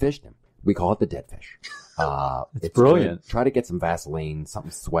dead fished him. We call it the dead fish. It's brilliant. Try to get some Vaseline,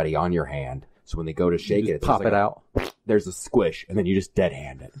 something sweaty on your hand, so when they go to shake it, pop it out. There's a squish, and then you just dead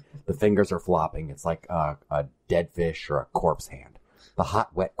hand it. The fingers are flopping. It's like a dead fish or a corpse hand. The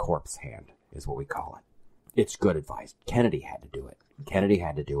hot, wet corpse hand is what we call it. It's good advice. Kennedy had to do it. Kennedy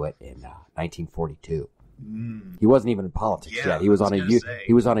had to do it in 1942. He wasn't even in politics yet. He was on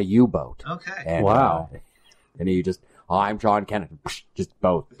a U-boat. Okay. And, wow. And he just, I'm John Kennedy. Just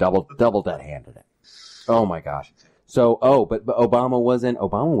both double dead handed it. Oh my gosh. So, but Obama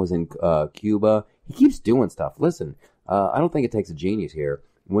was in Cuba. He keeps doing stuff. Listen, I don't think it takes a genius here.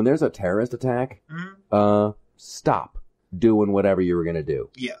 When there's a terrorist attack, stop doing whatever you were going to do.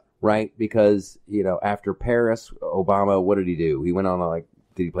 Yeah. Right? Because, after Paris, Obama, what did he do? He went on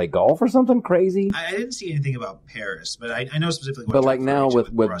did he play golf or something crazy? I didn't see anything about Paris, but I know specifically what. But like now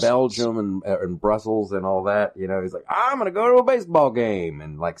with Belgium and Brussels and all that, he's like, I'm going to go to a baseball game.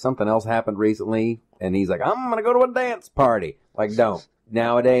 And like something else happened recently. And he's like, I'm going to go to a dance party. Like, don't.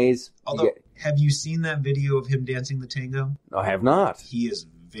 Nowadays. Although, have you seen that video of him dancing the tango? I have not. He is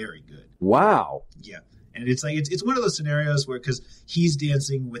very good. Wow. Yeah. And it's like it's one of those scenarios where because he's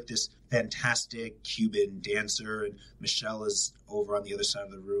dancing with this fantastic Cuban dancer, and Michelle is over on the other side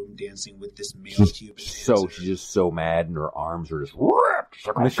of the room dancing with this male Cuban dancer. So she's just so mad, and her arms are just ripped.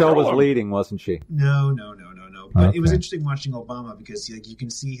 Michelle was leading, wasn't she? No. But Okay. it was interesting watching Obama because like you can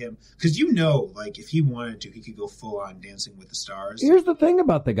see him because if he wanted to, he could go full on Dancing with the Stars. Here's the thing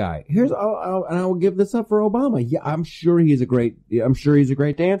about the guy. And I will give this up for Obama. Yeah, I'm sure he's a great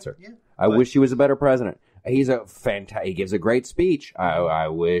dancer. Yeah, I wish he was a better president. He's he gives a great speech. I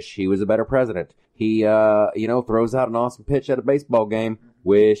wish he was a better president. He throws out an awesome pitch at a baseball game.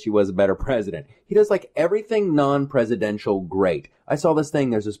 Wish he was a better president. He does like everything non-presidential great. I saw this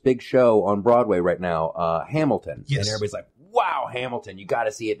thing. There's this big show on Broadway right now, Hamilton. Yes. And everybody's like, wow, Hamilton, you got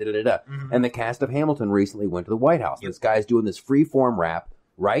to see it. Mm-hmm. And the cast of Hamilton recently went to the White House. Yep. This guy's doing this free-form rap,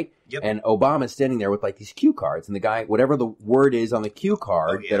 right? Yep. And Obama's standing there with like these cue cards. And the guy, whatever the word is on the cue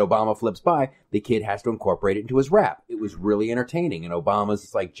card that Obama flips by, the kid has to incorporate it into his rap. It was really entertaining. And Obama's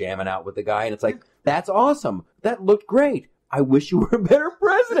just like jamming out with the guy. And it's like, that's awesome. That looked great. I wish you were a better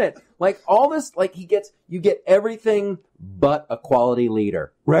president. Like all this, like you get everything but a quality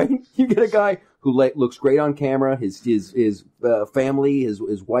leader, right? You get a guy who looks great on camera. His family,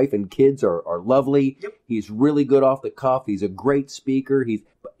 his wife and kids are lovely. Yep. He's really good off the cuff. He's a great speaker.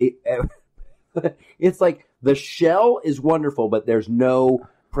 It's like the shell is wonderful, but there's no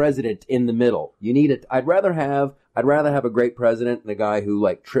president in the middle. You need it. I'd rather have a great president than a guy who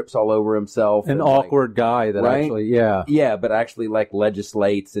like trips all over himself. An awkward guy that actually, yeah, but actually like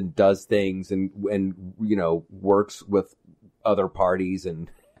legislates and does things and works with other parties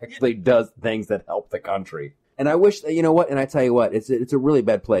and actually does things that help the country. And I wish that, and I tell you what, it's a really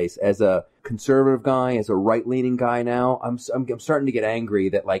bad place. As a conservative guy, as a right-leaning guy now, I'm starting to get angry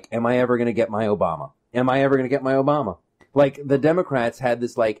that like, am I ever going to get my Obama? Am I ever going to get my Obama? Like the Democrats had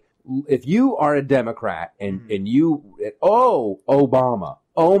this like, if you are a Democrat and Obama,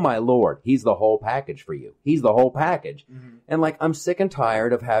 oh my Lord, he's the whole package for you. He's the whole package. Mm-hmm. And like, I'm sick and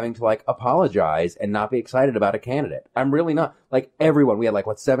tired of having to like apologize and not be excited about a candidate. I'm really not. Like everyone, we had like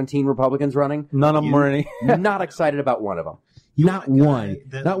 17 Republicans running. None of them were any. Not excited about one of them. Not one.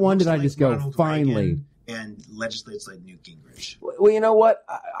 Not one did I just go, Ronald finally. Reagan and legislates like Newt Gingrich. Well, you know what?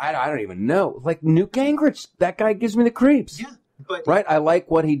 I don't even know. Like Newt Gingrich, that guy gives me the creeps. Yeah. But, right, I like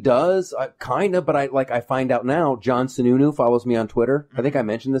what he does, kind of, but I find out now. John Sununu follows me on Twitter. I think I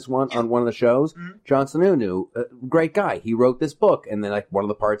mentioned this on one of the shows. Mm-hmm. John Sununu, great guy. He wrote this book, and then like one of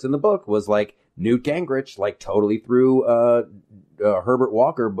the parts in the book was like Newt Gingrich, like totally threw Herbert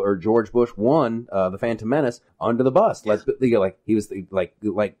Walker or George Bush won the Phantom Menace under the bus. Yeah. Like he was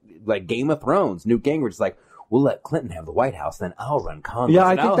like Game of Thrones. Newt Gingrich is like, we'll let Clinton have the White House, then I'll run Congress. Yeah,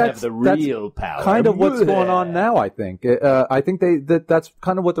 I think that's the real power. Kind of what's going on now. I think. I think that's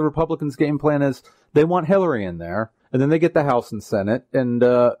kind of what the Republicans' game plan is. They want Hillary in there, and then they get the House and Senate, and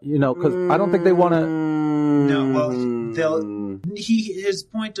because I don't think they want to. No, well, his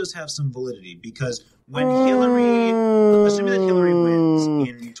point does have some validity because when Hillary, assuming that Hillary wins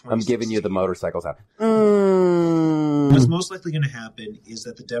in 2016, I'm giving you the motorcycle sound. What's most likely going to happen is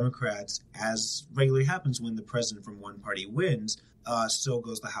that the Democrats, as regularly happens when the president from one party wins, so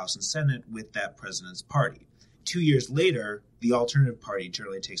goes the House and Senate with that president's party. 2 years later, the alternative party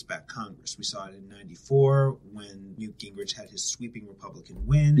generally takes back Congress. We saw it in 94 when Newt Gingrich had his sweeping Republican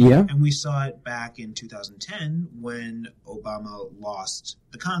win. Yeah. And we saw it back in 2010 when Obama lost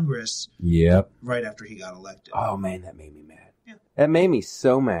the Congress right after he got elected. Oh, man, that made me mad. Yeah. That made me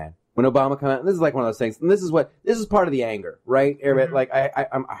so mad. When Obama came out, and this is like one of those things, and this is part of the anger, right? Mm-hmm. Like, I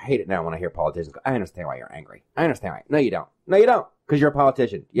hate it now when I hear politicians go, I understand why you're angry. I understand why. No, you don't. No, you don't. Because you're a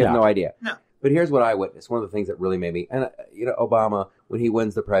politician. You have no idea. No. But here's what I witnessed. One of the things that really made me, and Obama, when he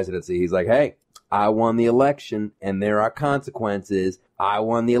wins the presidency, he's like, hey, I won the election and there are consequences. I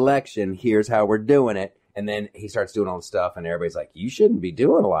won the election. Here's how we're doing it. And then he starts doing all the stuff and everybody's like, you shouldn't be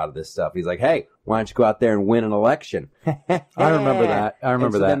doing a lot of this stuff. He's like, hey, why don't you go out there and win an election? I remember that.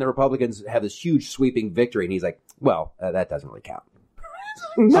 So then the Republicans have this huge sweeping victory and he's like, well, that doesn't really count.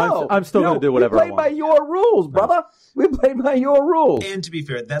 No, I'm still going to do whatever I want. We play by your rules, brother. We play by your rules. And to be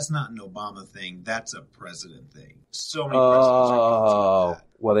fair, that's not an Obama thing. That's a president thing. So many presidents are guilty of that.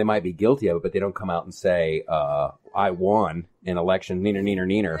 Well, they might be guilty of it, but they don't come out and say, I won an election, neener, neener,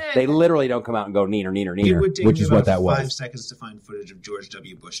 neener. They literally don't come out and go, neener, neener, neener, which is what that was. 5 seconds to find footage of George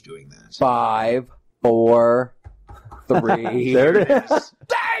W. Bush doing that. 5, 4, 3. There it is.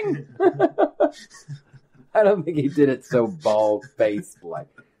 Dang! I don't think he did it so bald-faced like.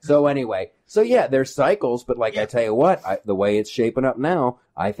 So anyway, there's cycles, but I tell you what, the way it's shaping up now,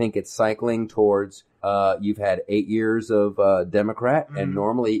 I think it's cycling towards, you've had 8 years of Democrat, and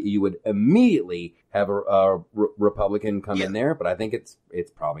normally you would immediately have a Republican come in there, but I think it's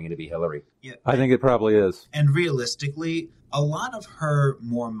probably going to be Hillary. Yeah. I think it probably is. And realistically, a lot of her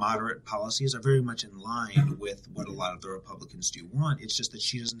more moderate policies are very much in line with what a lot of the Republicans do want. It's just that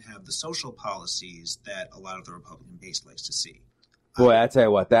she doesn't have the social policies that a lot of the Republican base likes to see. Boy, I tell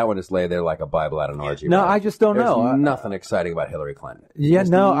you what, that one just lay there like a Bible out of an orgy. No, right? I just don't There's know. Nothing exciting about Hillary Clinton. Yeah,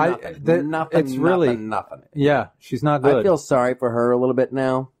 no, nothing. Yeah, she's not good. I feel sorry for her a little bit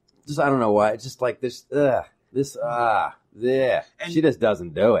now. Just I don't know why. It's just like this. Yeah, she just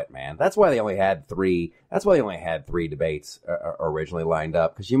doesn't do it, man. That's why they only had 3. That's why they only had 3 debates originally lined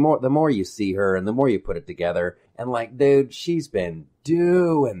up. Because the more you see her, and the more you put it together, and dude, she's been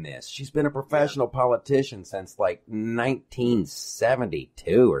doing this. She's been a professional politician since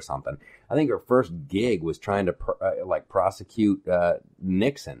 1972 or something. I think her first gig was trying to prosecute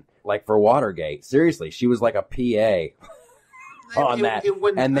Nixon, for Watergate. Seriously, she was like a PA. On that,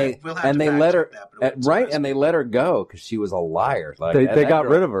 and they let her and they let her go because she was a liar. They got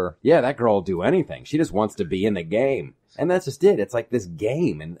rid of her. Yeah, that girl will do anything. She just wants to be in the game, and that's just it. It's like this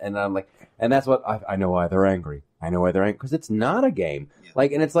game, and I'm like, and that's what I know why they're angry. I know why they're angry because it's not a game.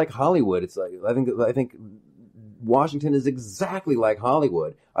 And it's like Hollywood. It's like I think Washington is exactly like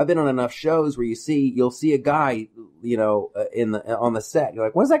Hollywood. I've been on enough shows where you'll see a guy, on the set. You're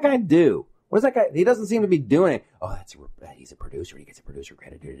like, what does that guy do? What is that guy? He doesn't seem to be doing it. Oh, he's a producer. He gets a producer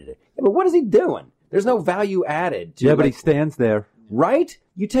credit. Yeah, but what is he doing? There's no value added. But he stands there. Right?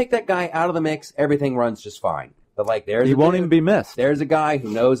 You take that guy out of the mix, everything runs just fine. But he won't even be missed. There's a guy who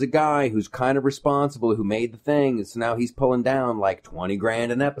knows a guy who's kind of responsible, who made the thing, and so now he's pulling down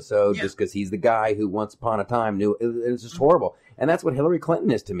 $20,000 an episode just because he's the guy who once upon a time knew. It's just horrible. And that's what Hillary Clinton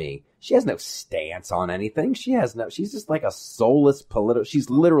is to me. She has no stance on anything. She's just like a soulless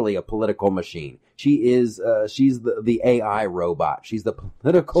she's literally a political machine. She is, she's the AI robot. She's the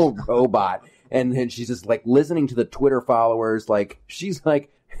political robot. And she's just listening to the Twitter followers. She's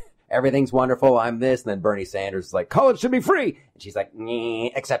like, everything's wonderful, I'm this. And then Bernie Sanders is like, college should be free. And she's like,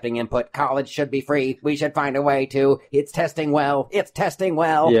 accepting input, college should be free. We should find a way to. It's testing well. Yeah.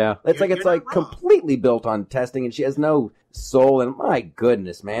 It's completely built on testing, and she has no soul. And my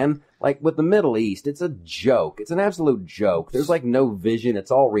goodness, man. With the Middle East, it's a joke. It's an absolute joke. There's no vision.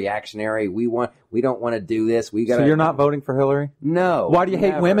 It's all reactionary. We don't want to do this. So you're not voting for Hillary? No. Why do you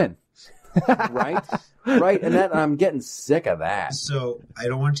hate women? Right? Right, and I'm getting sick of that. So I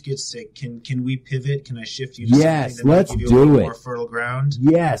don't want to get sick. Can we pivot? Can I shift you to something that might give you more fertile ground?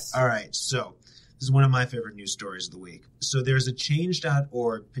 Yes. All right, so this is one of my favorite news stories of the week. So there's a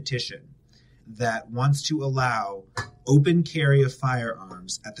change.org petition that wants to allow open carry of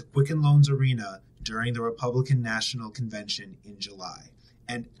firearms at the Quicken Loans Arena during the Republican National Convention in July.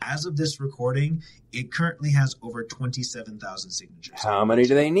 And as of this recording, it currently has over 27,000 signatures. How many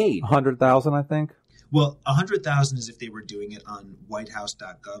do they need? 100,000, I think. Well, 100,000 is if they were doing it on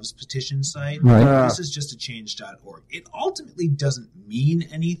whitehouse.gov's petition site. Right. This is just a change.org. It ultimately doesn't mean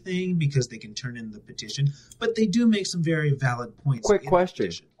anything because they can turn in the petition, but they do make some very valid points. Quick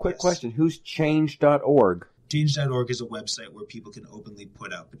question. Who's change.org? Change.org is a website where people can openly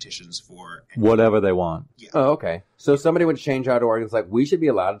put out petitions for whatever they want. Yeah. Oh, okay. So somebody would change.org and it's like, we should be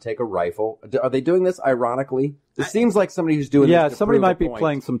allowed to take a rifle. Are they doing this ironically? It seems like somebody who's doing this. Yeah, somebody might be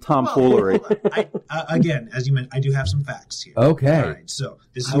playing some tomfoolery. Again, as you mentioned, I do have some facts here. Okay. All right. So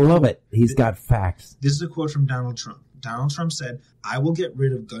this is I love it. He's got facts. This is a quote from Donald Trump. Donald Trump said, "I will get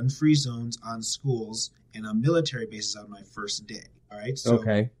rid of gun-free zones on schools and on military bases on my first day." All right. So,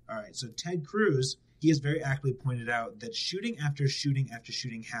 okay. All right. So Ted Cruz, he has very accurately pointed out that shooting after shooting after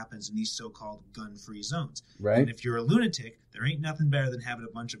shooting happens in these so-called gun-free zones. Right. And if you're a lunatic, there ain't nothing better than having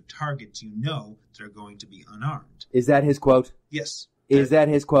a bunch of targets you know that are going to be unarmed. Is that his quote? Yes. Is that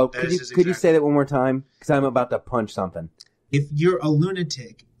his quote? Could you say that one more time? Because I'm about to punch something. If you're a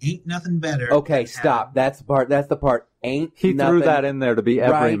lunatic, ain't nothing better. Okay, stop. That's the part. Ain't he nothing. Threw that in there to be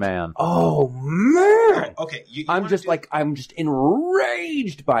every right. man. Oh man. Okay. I'm just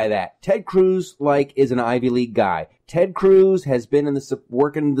enraged by that. Ted Cruz is an Ivy League guy. Ted Cruz has been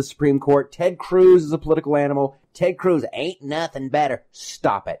working in the Supreme Court. Ted Cruz is a political animal. Ted Cruz ain't nothing better.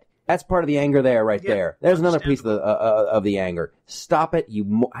 Stop it. That's part of the anger there, right there. There's another piece of the anger. Stop it.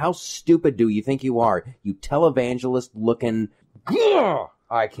 How stupid do you think you are? You televangelist looking.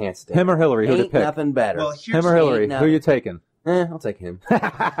 I can't stand him or Hillary. Who to pick? Nothing better. Well, him or Hillary. Who you taking? I'll take him.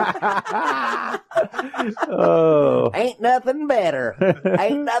 Oh. Ain't nothing better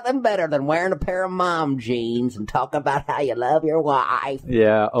than wearing a pair of mom jeans and talking about how you love your wife.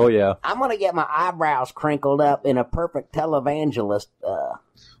 Yeah, oh yeah. I'm going to get my eyebrows crinkled up in a perfect televangelist.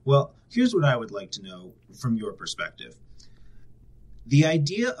 Well, here's what I would like to know from your perspective. The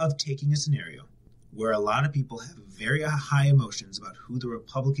idea of taking a scenario where a lot of people have very high emotions about who the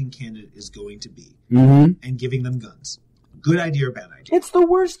Republican candidate is going to be and giving them guns. Good idea or bad idea? It's the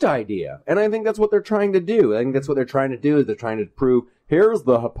worst idea. And I think that's what they're trying to do. I think that's what they're trying to do is they're trying to prove, here's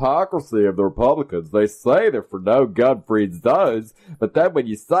the hypocrisy of the Republicans. They say they're for no gun-free zones, but then when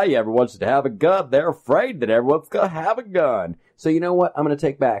you say everyone should have a gun, they're afraid that everyone's going to have a gun. So you know what? I'm going to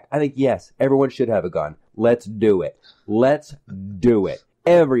take back. I think, yes, everyone should have a gun. Let's do it. Let's do it.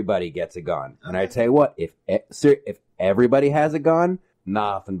 Everybody gets a gun. And I tell you what, if everybody has a gun,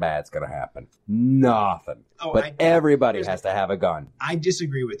 nothing bad's going to happen. Nothing. But everybody has to have a gun. I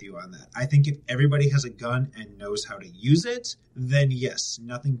disagree with you on that. I think if everybody has a gun and knows how to use it, then yes,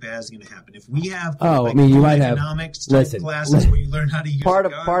 nothing bad is going to happen. If we have you might have classes where you learn how to use a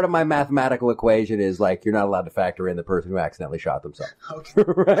gun. Part of my mathematical equation is like you're not allowed to factor in the person who accidentally shot themselves. Okay.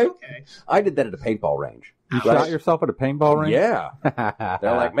 Right? Okay. I did that at a paintball range. You shot yourself at a paintball range? Yeah.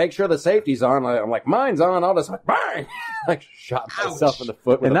 They're like, make sure the safety's on. I'm like, mine's on. I'll just like, bang! Like, shot myself in the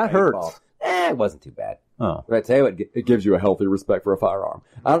foot with and a that paintball. hurts. It wasn't too bad. Oh. But I tell you what, it gives you a healthy respect for a firearm.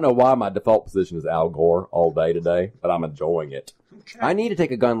 I don't know why my default position is Al Gore all day today, but I'm enjoying it. Okay. I need to take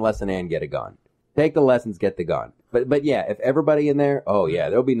a gun lesson and get a gun. Take the lessons, get the gun. But yeah, if everybody in there,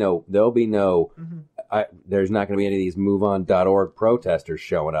 there'll be no, there's not going to be any of these MoveOn.org protesters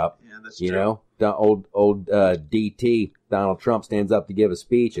showing up. Yeah, that's you true. know, old DT, Donald Trump stands up to give a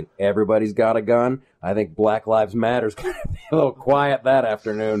speech and everybody's got a gun. I think Black Lives Matter's going to be a little quiet that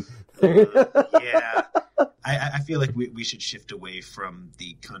afternoon. Yeah. I feel like we should shift away from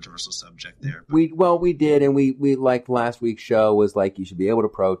the controversial subject there. We did, and we like last week's show was like you should be able to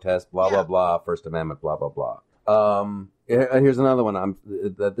protest, blah blah blah, First Amendment, blah blah blah. Here's another one.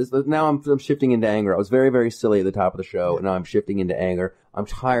 Now I'm shifting into anger. I was very very silly at the top of the show, and now I'm shifting into anger. I'm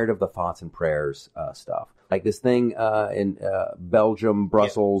tired of the thoughts and prayers stuff. Like this thing in Belgium,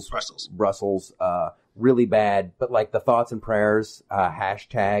 Brussels, really bad. But like the thoughts and prayers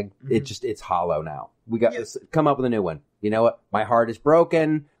hashtag, it's hollow now. We got to come up with a new one. You know what? My heart is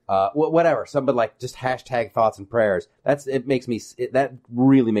broken. Whatever. Somebody like just hashtag thoughts and prayers. That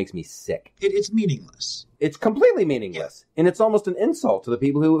really makes me sick. It's meaningless. It's completely meaningless, and it's almost an insult to the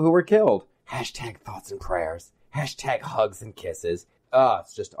people who were killed. Hashtag thoughts and prayers. Hashtag hugs and kisses.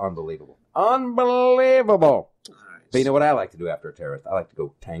 It's just unbelievable. Unbelievable. Right. But you know what I like to do after a terrorist? I like to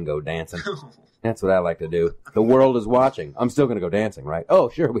go tango dancing. That's what I like to do. The world is watching. I'm still going to go dancing, right? Oh,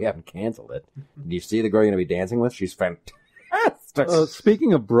 sure, we haven't canceled it. Do you see the girl you're going to be dancing with? She's fantastic.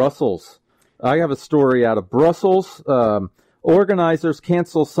 Speaking of Brussels, I have a story out of Brussels. Organizers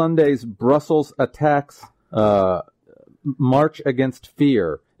cancel Sunday's Brussels attacks March Against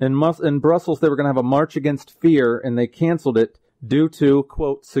Fear. In Brussels, they were going to have a March Against Fear, and they canceled it due to,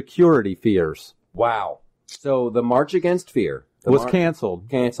 quote, security fears. Wow. So the March Against Fear was canceled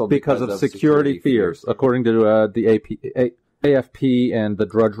because of security fears, according to the AFP and the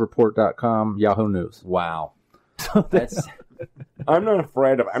DrudgeReport.com Yahoo News. Wow. That's... I'm not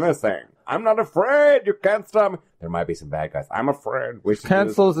afraid of anything. I'm not afraid. You can't stop me. There might be some bad guys. I'm afraid.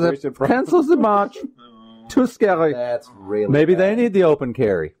 Cancels the march. Too scary. That's really Maybe bad. they need the open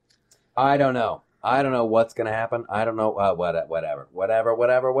carry. I don't know what's going to happen. I don't know. Whatever.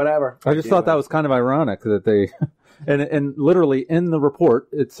 I just thought that was kind of ironic that they, and literally in the report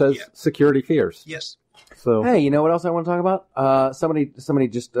it says security fears. Yes. So hey, you know what else I want to talk about? Somebody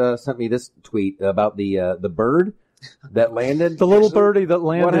just sent me this tweet about the bird that landed. The little birdie that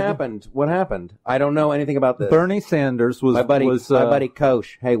landed. What happened? I don't know anything about this. Bernie Sanders was my buddy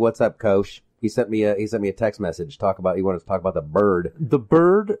Kosh. Hey, what's up, Kosh? He sent me a text message. He wanted to talk about the bird. The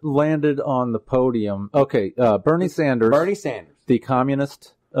bird landed on the podium. Okay, Bernie Sanders, the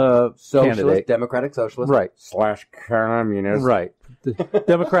communist socialist, candidate, Democratic socialist, right? /communist, right? The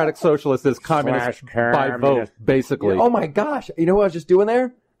Democratic socialist is communist by vote, basically. Oh my gosh! You know what I was just doing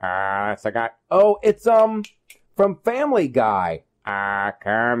there? It's a guy. Oh, it's from Family Guy.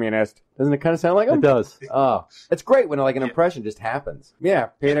 Communist. Doesn't it kind of sound like him? It does. Oh, it's great when like an impression just happens. Yeah,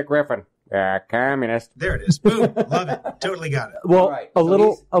 Peter Griffin. Communist. There it is. Boom. Love it. Totally got it. Well, right. a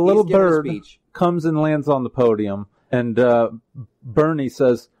little giving bird a speech. comes and lands on the podium, and Bernie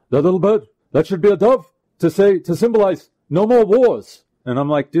says, "The little bird, that should be a dove to symbolize no more wars." And I'm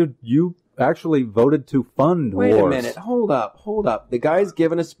like, dude, you actually voted to fund Wait wars. a minute. Hold up. The guy's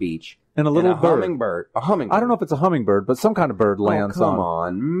giving a speech. and a little bird. A hummingbird. I don't know if it's a hummingbird, but some kind of bird lands come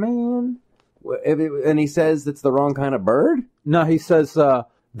on, man. And he says it's the wrong kind of bird? No, he says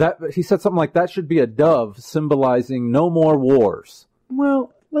he said something like that should be a dove, symbolizing no more wars.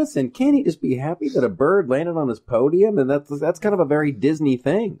 Well, listen, can't he just be happy that a bird landed on his podium? And that's kind of a very Disney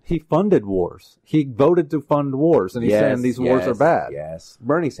thing. He funded wars. He voted to fund wars, and he's saying these wars are bad. Yes,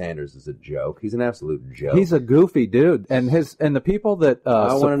 Bernie Sanders is a joke. He's an absolute joke. He's a goofy dude, and the people that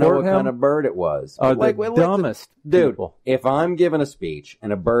I want to know what kind of bird it was. Are the dumbest dude. People. If I'm giving a speech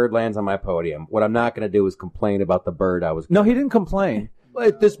and a bird lands on my podium, what I'm not going to do is complain about the bird I was. No, he didn't complain.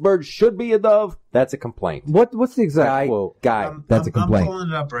 This bird should be a dove. That's a complaint. What's the exact quote? That's a complaint. I'm pulling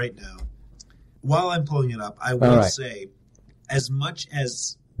it up right now. While I'm pulling it up, I will say, as much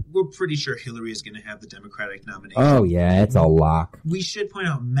as we're pretty sure Hillary is going to have the Democratic nomination. Oh, yeah, it's a lock. We should point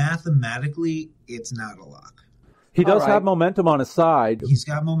out, mathematically, it's not a lock. He does have momentum on his side. He's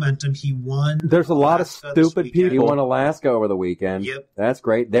got momentum. He won. There's a lot of stupid people. He won Alaska over the weekend. Yep. That's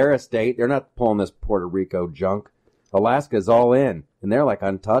great. They're a state. They're not pulling this Puerto Rico junk. Alaska's all in, and they're like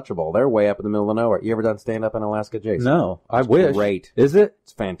untouchable. They're way up in the middle of nowhere. You ever done stand-up in Alaska, Jason? No, I wish. Great. Is it?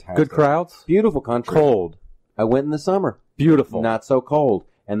 It's fantastic. Good crowds? Beautiful country. Cold. I went in the summer. Beautiful. Not so cold.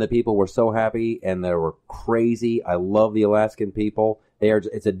 And the people were so happy, and they were crazy. I love the Alaskan people.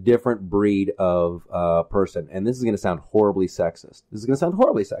 It's a different breed of person. And this is going to sound horribly sexist.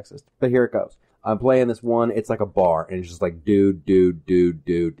 But here it goes. I'm playing this one. It's like a bar, and it's just like dude.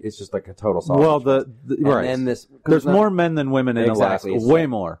 It's just like a total sausage. Well, right. And there's more men than women in Alaska. Way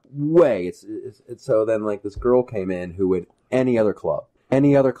more. Way. It's so then like this girl came in who in any other club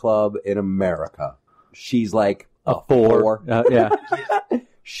in America, she's like a four. Yeah.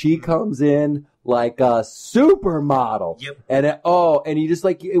 She comes in like a supermodel. Yep. And you just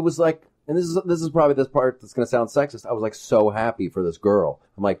like, it was like, and this is probably this part that's going to sound sexist. I was like so happy for this girl.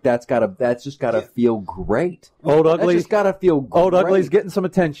 I'm like, that's just gotta feel great. Old Ugly's just gotta feel great. Old Ugly's getting some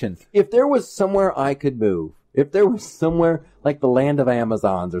attention. If there was somewhere I could move, if there was somewhere like the land of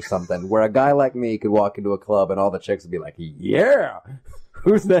Amazons or something, where a guy like me could walk into a club and all the chicks would be like, yeah,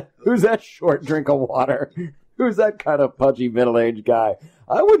 who's that short drink of water? Who's that kind of pudgy middle-aged guy?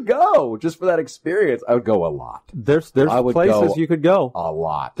 I would go just for that experience. I would go a lot. There's places you could go. A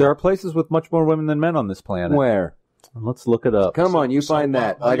lot. There are places with much more women than men on this planet. Where? Let's look it up. Come on, you find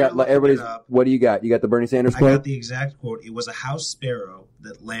that. I got everybody's. What do you got? You got the Bernie Sanders quote? I got the exact quote. It was a house sparrow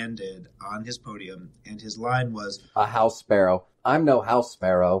that landed on his podium, and his line was, "A house sparrow. I'm no house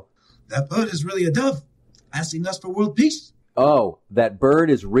sparrow. That bird is really a dove, asking us for world peace." Oh, that bird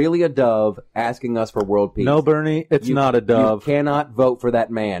is really a dove asking us for world peace. No, Bernie, it's not a dove. You cannot vote for that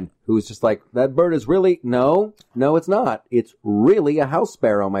man who's just like, that bird is really... No, it's not. It's really a house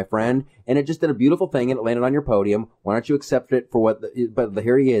sparrow, my friend. And it just did a beautiful thing and it landed on your podium. Why don't you accept it for what... But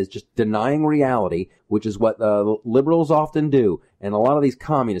here he is, just denying reality, which is what liberals often do. And a lot of these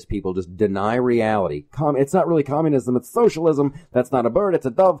communist people just deny reality. It's not really communism, it's socialism. That's not a bird, it's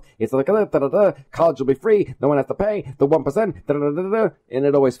a dove. It's like, college will be free, no one has to pay, the 1%, and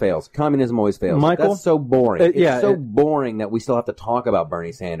it always fails. Communism always fails. Michael? That's so boring. It's so boring that we still have to talk about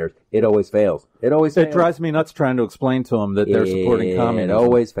Bernie Sanders. It always fails. It drives me nuts trying to explain to them that they're supporting communism. It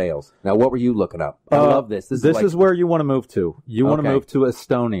always fails. Now, what were you looking up? I love this. This is where you want to move to. You want to move to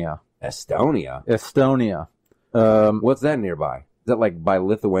Estonia. Estonia. What's that nearby? Is that like by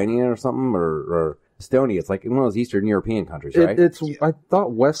Lithuania or something? Or Estonia? It's like one of those Eastern European countries, right? I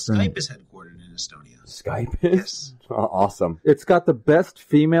thought Western. Skype is headquartered in Estonia. Skype is? Yes. Oh, awesome. It's got the best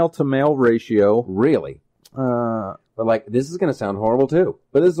female to male ratio. Really? But like, this is going to sound horrible too.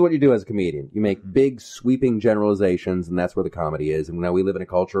 But this is what you do as a comedian. You make big sweeping generalizations, and that's where the comedy is. And now we live in a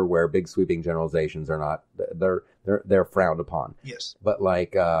culture where big sweeping generalizations are not, they're frowned upon. Yes. But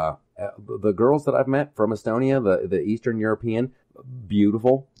like, the girls that I've met from Estonia, the Eastern European,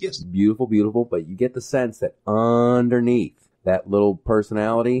 beautiful. Yes. Beautiful. But you get the sense that underneath that little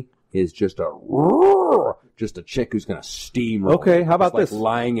personality is just a chick who's going to steamroll. Okay, how about this? Like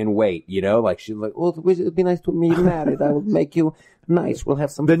lying in wait, you know? Like she's like, well, it'd be nice to meet married. I will make you nice. We'll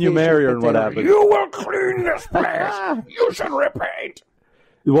have some Then you marry her and what happens? You will clean this place. You should repaint.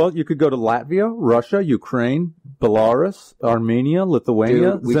 Well, you could go to Latvia, Russia, Ukraine, Belarus, Armenia,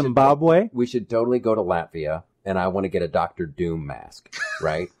 Lithuania, Dude, Zimbabwe. We should totally go to Latvia, and I want to get a Dr. Doom mask,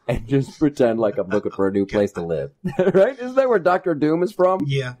 right? And just pretend like I'm looking for a new place to live. Right? Isn't that where Dr. Doom is from?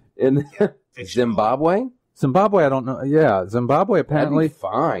 Yeah. In Zimbabwe? Zimbabwe, I don't know. Yeah, Zimbabwe apparently. That'd be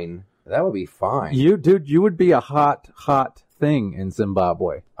fine. That would be fine. You would be a hot thing in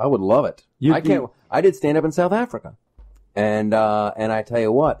Zimbabwe. I would love it. I did stand up in South Africa. And I tell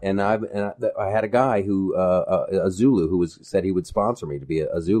you what, I had a guy who, a Zulu who said he would sponsor me to be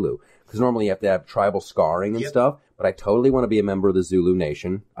a Zulu. Because normally you have to have tribal scarring and stuff, but I totally want to be a member of the Zulu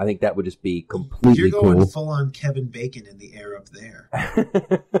Nation. I think that would just be completely cool. You're going full on Kevin Bacon in the air up there. I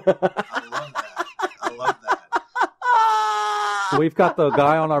love that. We've got the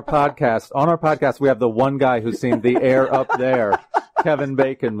guy on our podcast. On our podcast, we have the one guy who's seen The Air Up There, Kevin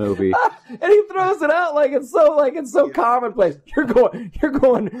Bacon movie. And he throws it out like it's so commonplace. You're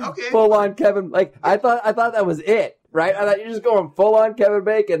going full on Kevin. Like I thought that was it, right? I thought you're just going full on Kevin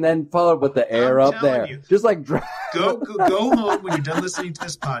Bacon, then followed with the air up there. Just like go home when you're done listening to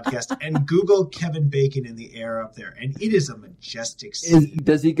this podcast and Google Kevin Bacon in the air up there, and it is a majestic scene.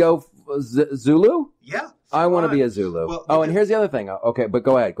 Does he go Zulu? Yeah. I want to be a Zulu. Well, and here's the other thing. Okay, but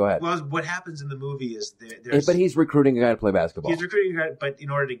go ahead. Well, what happens in the movie is there's... But he's recruiting a guy to play basketball. He's recruiting a guy, but in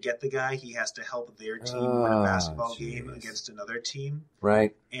order to get the guy, he has to help their team win a basketball game against another team.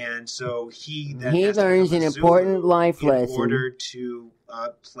 Right. And so he learns an important life lesson in order to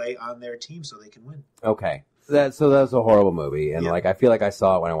play on their team so they can win. Okay. That's a horrible movie, and I feel like I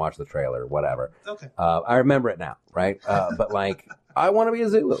saw it when I watched the trailer. Whatever. Okay. I remember it now, right? But I want to be a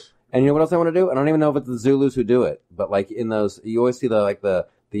Zulu. And you know what else I want to do? I don't even know if it's the Zulus who do it, but in those, you always see the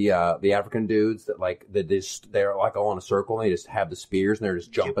African dudes that they're like all in a circle and they just have the spears and they're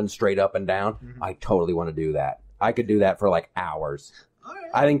just jumping straight up and down. Mm-hmm. I totally want to do that. I could do that for hours. All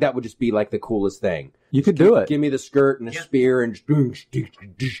right. I think that would just be the coolest thing. You could do it. Give me the skirt and a spear and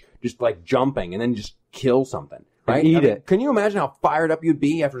just jumping and then just kill something. Right? Eat it. Can you imagine how fired up you'd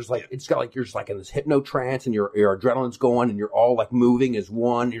be after it's got you're just in this hypno trance and your adrenaline's going and you're all moving as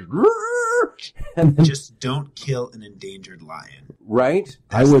one. And then, just don't kill an endangered lion. Right?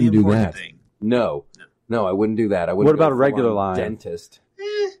 That's I wouldn't do that. Thing. No, I wouldn't do that. I wouldn't. What about a regular lion? Dentist.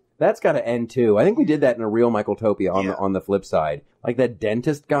 That's got to end too. I think we did that in a real Michaeltopia on the flip side. That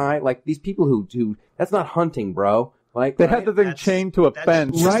dentist guy, these people who that's not hunting, bro. They had the thing chained to a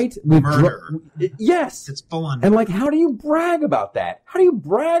fence. Right? Murder. Yes. It's full on murder. And how do you brag about that? How do you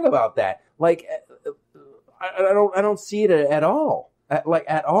brag about that? I don't see it at all.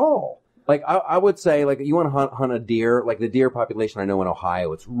 At all. I would say, you want to hunt a deer, the deer population I know in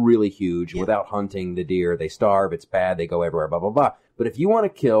Ohio, it's really huge. Yeah. Without hunting the deer, they starve, it's bad, they go everywhere, blah, blah, blah. But if you want to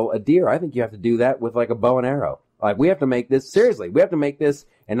kill a deer, I think you have to do that with a bow and arrow. We have to make this, seriously,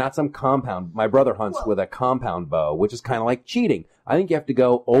 and not some compound. My brother hunts with a compound bow, which is kind of like cheating. I think you have to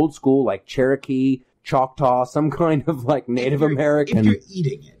go old school, Cherokee, Choctaw, some kind of Native American. If you're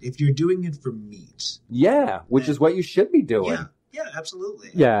eating it, if you're doing it for meat. Yeah, which is what you should be doing. Yeah,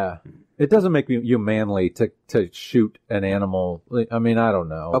 absolutely. Yeah. It doesn't make you manly to shoot an animal. I mean, I don't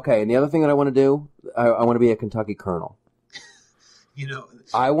know. Okay, and the other thing that I want to do, I want to be a Kentucky Colonel.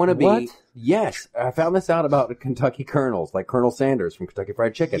 I want to be. What? Yes, I found this out about Kentucky Colonels, like Colonel Sanders from Kentucky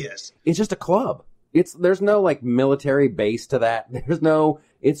Fried Chicken. Yes, it's just a club. There's no military base to that.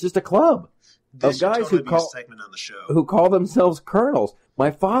 It's just a club of guys who call themselves colonels.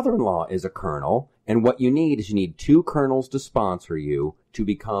 My father-in-law is a colonel, and what you need 2 colonels to sponsor you to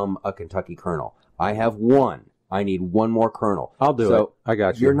become a Kentucky Colonel. I have 1. I need 1 more colonel. I'll do it. I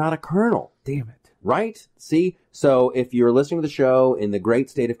got you. You're not a colonel. Damn it. Right? See? So if you're listening to the show in the great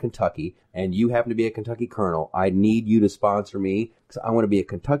state of Kentucky and you happen to be a Kentucky Colonel, I need you to sponsor me because I want to be a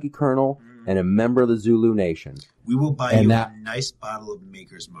Kentucky Colonel and a member of the Zulu Nation. We will buy you a nice bottle of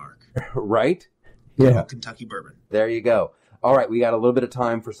Maker's Mark. Right? Yeah. Kentucky bourbon. There you go. All right, we got a little bit of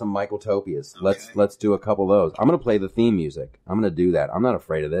time for some Michaeltopias. Okay. Let's do a couple of those. I'm going to play the theme music. I'm going to do that. I'm not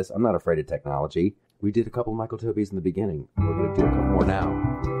afraid of this. I'm not afraid of technology. We did a couple of Michaeltopias in the beginning. We're going to do a couple more now.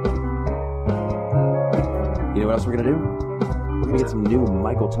 You know what else we're going to do? We're going to get some new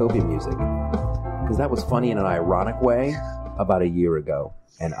Michaeltopia music. Because that was funny in an ironic way about a year ago.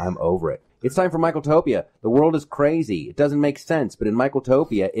 And I'm over it. It's time for Michaeltopia. The world is crazy. It doesn't make sense. But in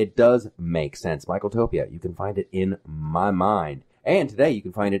Michaeltopia, it does make sense. Michaeltopia, you can find it in my mind. And today, you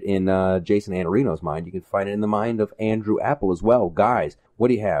can find it in Jason Anarino's mind. You can find it in the mind of Andrew Apple as well. Guys, what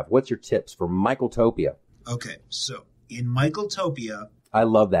do you have? What's your tips for Michaeltopia? Okay, so in Michaeltopia... I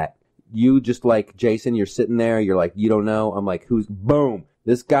love that. You just Jason, you're sitting there, you're like, you don't know. I'm like, who's... Boom.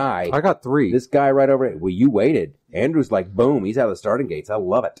 This guy... I got 3. This guy right over... Well, you waited. Andrew's like, boom, he's out of the starting gates. I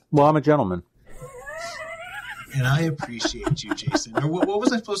love it. Well, I'm a gentleman. And I appreciate you, Jason. Or what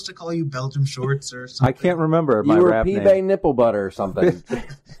was I supposed to call you? Belgium shorts or something? I can't remember my rap name. You were P-Bay Nipple Butter or something.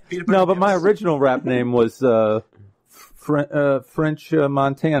 No, but my original rap name was French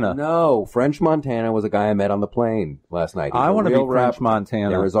Montana. No, French Montana was a guy I met on the plane last night. I want to be French Montana.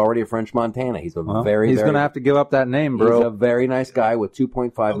 There was already a French Montana. He's a He's going to have to give up that name, bro. He's a very nice guy with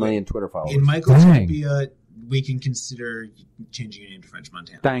 2.5 million Twitter followers. In Michaeltopia, we can consider changing your name to French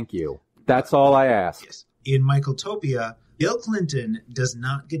Montana. Thank you. That's all I ask. Yes. In Michaeltopia, Bill Clinton does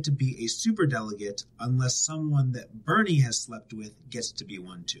not get to be a superdelegate unless someone that Bernie has slept with gets to be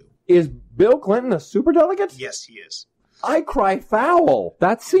one too. Is Bill Clinton a superdelegate? Yes, he is. I cry foul.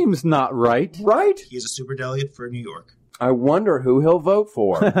 That seems not right. Right? He is a superdelegate for New York. I wonder who he'll vote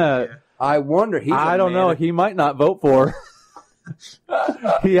for. I wonder. I don't know. He might not vote for her.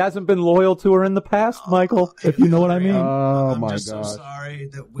 He hasn't been loyal to her in the past, Michael, if you know what I mean. Oh, I'm my just God. so sorry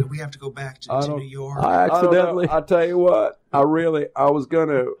that we have to go back to New York. I accidentally. I tell you what, I was,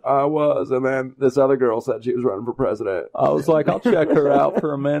 and then this other girl said she was running for president. I was like, I'll check her out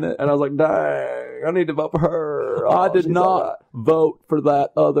for a minute. And I was like, dang, I need to vote for her. I did not vote for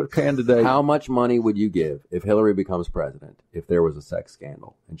that other candidate. How much money would you give if Hillary becomes president if there was a sex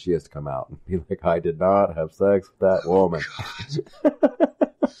scandal and she has to come out and be like, I did not have sex with that woman?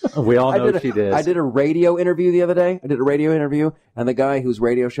 We all know she did. I did a radio interview the other day. And the guy whose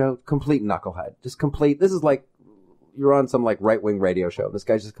radio show, complete knucklehead. Just complete. This is like you're on some like right-wing radio show. This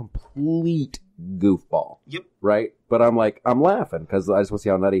guy's just complete goofball. Yep. Right? But I'm laughing because I just want to see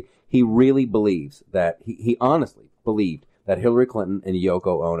how nutty. He really believes that, he honestly believed that Hillary Clinton and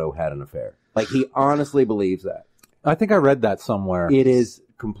Yoko Ono had an affair. Like, he honestly believes that. I think I read that somewhere. It is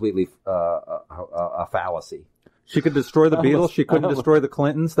completely a fallacy. She could destroy the Beatles. She couldn't destroy the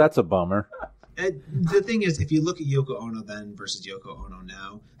Clintons. That's a bummer. The thing is, if you look at Yoko Ono then versus Yoko Ono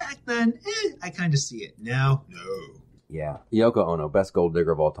now, back then, I kind of see it. Now, no. Yeah. Yoko Ono, best gold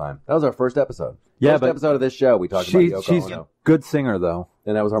digger of all time. That was our first episode. Yeah, first but episode of this show, we talked about Yoko she's Ono. a good singer, though.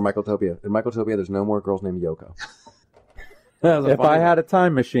 And that was our Michaeltopia. In Michaeltopia, there's no more girls named Yoko. If I had a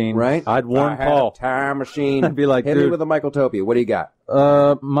time machine, right? I'd warn I had Paul. a time machine. I'd be like, hit me dude, with a Michaeltopia. What do you got?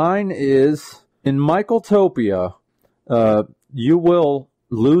 Mine is, in Michaeltopia, you will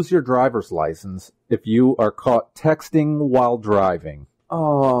lose your driver's license if you are caught texting while driving.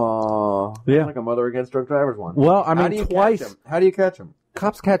 Oh, yeah, like a mother against drunk drivers one. Well, I mean, twice. How do you catch them?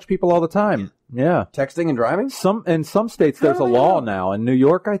 Cops catch people all the time. Yeah. Texting and driving? In some states, there's a law now. In New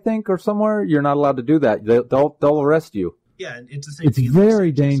York, I think, or somewhere, you're not allowed to do that. They'll arrest you. Yeah, and it's the same It's thing.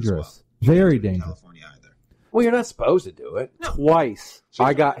 very dangerous. Very dangerous. Well, you're not supposed to do it. Twice,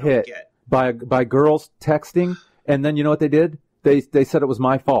 I got hit by girls texting, and then you know what they did? They said it was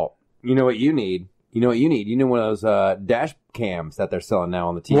my fault. You know what you need? You need one of those dash cams that they're selling now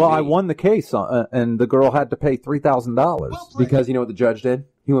on the TV. Well, I won the case, and the girl had to pay $3,000. Because you know what the judge did?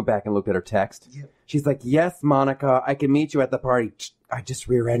 He went back and looked at her text. Yeah. She's like, yes, Monica, I can meet you at the party. I just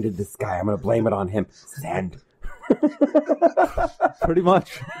rear-ended this guy. I'm going to blame it on him. Send. Pretty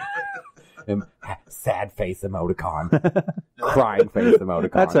much. And sad face emoticon. Crying face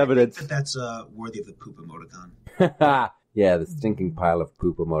emoticon. That's evidence. That's worthy of the poop emoticon. Yeah, the stinking pile of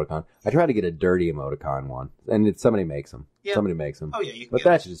poop emoticon. I tried to get a dirty emoticon one, and somebody makes them. Yeah. Somebody makes them. Oh, yeah, you can But get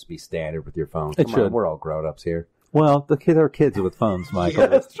that should just be standard with your phone. It Come should. on, we're all grown-ups here. Well, there are kids with phones, Michael. Yeah,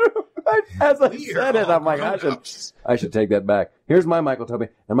 that's true. As I said it, I'm like, I should take that back. Here's my Michaeltopia.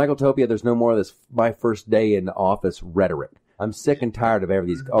 In Michaeltopia, there's no more of this my first day in office rhetoric. I'm sick and tired of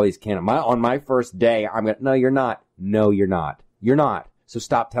all these candidates. On my first day, I'm going to, no, you're not. No, you're not. You're not. So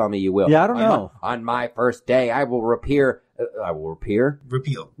stop telling me you will. Yeah, I don't know. On my first day, I will repeal.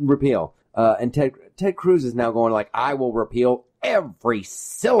 And Ted Cruz is now going like, I will repeal every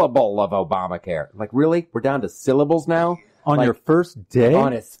syllable of Obamacare. Like, really? We're down to syllables now? On your first day?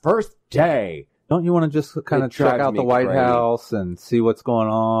 On his first day. Don't you want to just kind of check out the White House and see what's going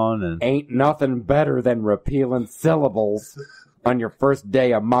on? And ain't nothing better than repealing syllables on your first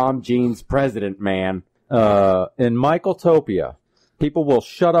day of Mom Jean's president, man. In Michaeltopia, people will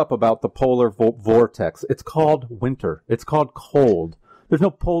shut up about the polar vortex. It's called winter. It's called cold. There's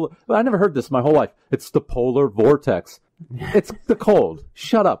no polar. I never heard this my whole life. It's the polar vortex. It's the cold.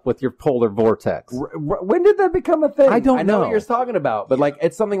 Shut up with your polar vortex. When did that become a thing? I don't I know know what you're talking about, but like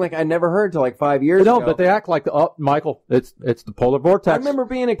it's something like I never heard till like 5 years ago. No, but they act like, oh, Michael, it's the polar vortex. I remember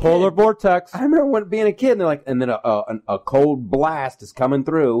being a kid. Polar vortex. I remember being a kid, and they're like, and then a cold blast is coming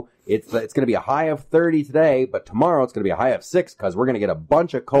through. It's going to be a high of 30 today, but tomorrow it's going to be a high of 6 because we're going to get a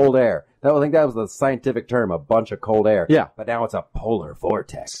bunch of cold air. I think that was the scientific term, a bunch of cold air. Yeah. But now it's a polar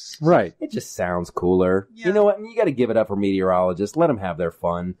vortex. Right. It just sounds cooler. Yeah. You know what? You got to give it up for meteorologists. Let them have their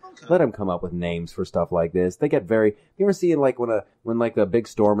fun. Okay. Let them come up with names for stuff like this. They get you ever see like when like a big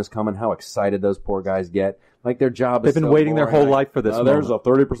storm is coming, how excited those poor guys get? Like their job They've is been so waiting their boring. whole life for this. There's a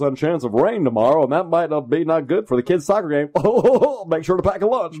 30% chance of rain tomorrow, and that might not be good for the kids' soccer game. Oh, make sure to pack a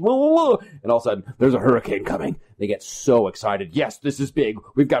lunch. And all of a sudden, there's a hurricane coming. They get so excited. Yes, this is big.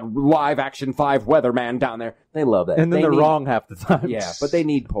 We've got live action 5 weatherman down there. They love that. And then they're wrong half the time. Yeah, but they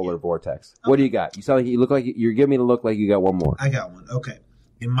need polar vortex. What do you got? You sound like you look like you're giving me the look like you got one more. I got one. Okay.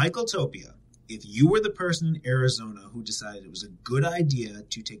 In Michaeltopia, if you were the person in Arizona who decided it was a good idea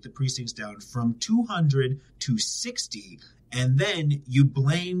to take the precincts down from 200 to 60, and then you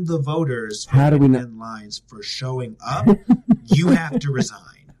blame the voters for in lines for showing up, you have to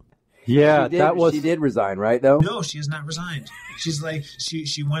resign. Yeah, She did resign, right? Though no, she has not resigned. She's like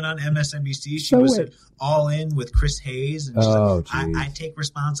she went on MSNBC. She was all in with Chris Hayes, and she's I take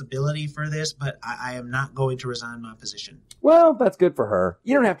responsibility for this, but I am not going to resign my position. Well, that's good for her.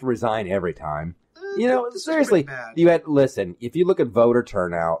 You don't have to resign every time. Seriously, listen. If you look at voter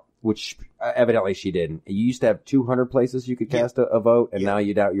turnout, which evidently she didn't, you used to have 200 places you could cast a vote, and now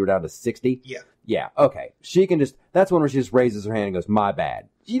you're down to 60. Yeah. Okay. She can that's one where she just raises her hand and goes, "My bad."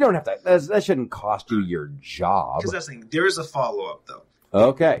 You don't have to. That shouldn't cost you your job. Because that's the thing. There is a follow-up, though.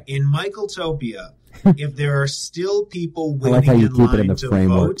 Okay. In Michaeltopia, if there are still people waiting in line to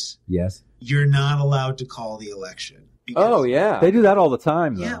vote, yes, you're not allowed to call the election. Oh, yeah. They do that all the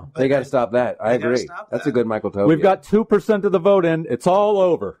time, though. Yeah, they got to stop that. I agree. That's a good Michaeltopia. We've got 2% of the vote in. It's all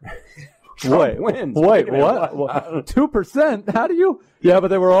over. Trump wins. Wait, what? 2%? How do you? Yeah, but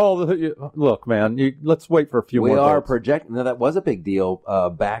they were all. Look, man. Let's wait for a few more. We are votes. projecting. Now, that was a big deal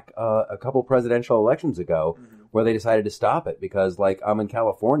back a couple presidential elections ago, where they decided to stop it because, I'm in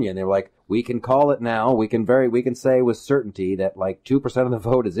California, and they were like, "We can call it now. We can say with certainty that 2% of the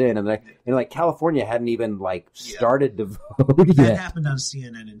vote is in," and California hadn't even started to vote yet. That happened on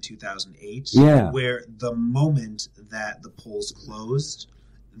CNN in 2008. Yeah, where the moment that the polls closed,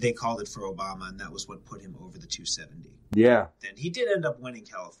 they called it for Obama, and that was what put him over the 270. Yeah. Then he did end up winning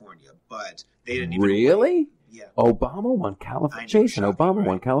California, but they didn't even really. Yeah. Obama won California. Jason, Obama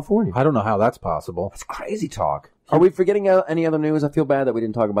won California. I don't know how that's possible. That's crazy talk. Are we forgetting any other news? I feel bad that we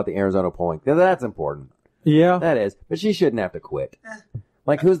didn't talk about the Arizona polling. That's important. Yeah. That is. But she shouldn't have to quit.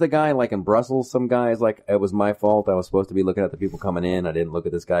 Who's the guy, in Brussels? Some guy is it was my fault. I was supposed to be looking at the people coming in. I didn't look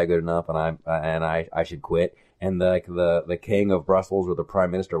at this guy good enough, and I should quit. And the king of Brussels or the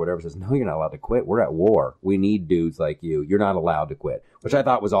prime minister or whatever says, "No, you're not allowed to quit. We're at war. We need dudes like you. You're not allowed to quit," which I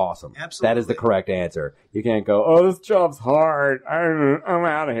thought was awesome. Absolutely. That is the correct answer. You can't go, "Oh, this job's hard. I'm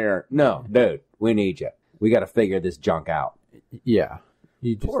out of here." No, dude, we need you. We got to figure this junk out. Yeah.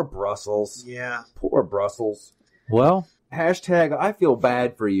 Poor Brussels. Yeah. Poor Brussels. Well, hashtag, I feel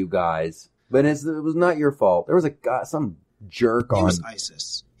bad for you guys, but it was not your fault. There was some jerk on. It was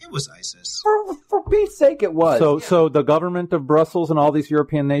ISIS. It was ISIS. For Pete's sake, it was. So the government of Brussels and all these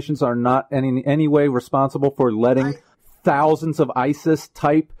European nations are not any way responsible for letting thousands of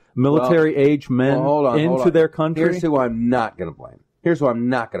ISIS-type military-age men into their country? Here's who I'm not going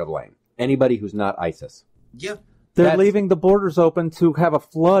to blame. Anybody who's not ISIS. Yeah. They're leaving the borders open to have a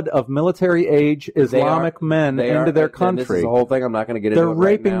flood of military-age Islamic men into their country. This is the whole thing. I'm not going to get into it right now. They're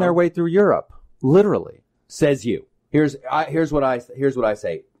raping their way through Europe, literally. Says you. Here's what I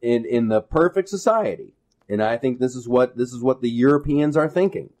say. In the perfect society, and I think this is what the Europeans are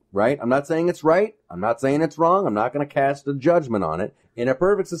thinking. Right? I'm not saying it's right. I'm not saying it's wrong. I'm not going to cast a judgment on it. In a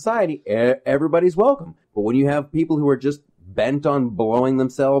perfect society, everybody's welcome. But when you have people who are just bent on blowing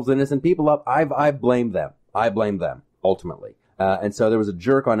themselves, innocent people up, I blame them. I blame them, ultimately. And so there was a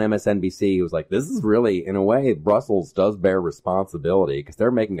jerk on MSNBC who was like, this is really, in a way, Brussels does bear responsibility because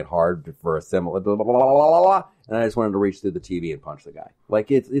they're making it hard for a similar blah, blah, blah, blah, blah, blah. And I just wanted to reach through the TV and punch the guy.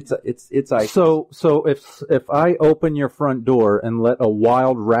 It's ISIS. So if I open your front door and let a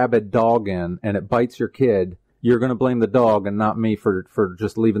wild rabid dog in and it bites your kid, you're going to blame the dog and not me for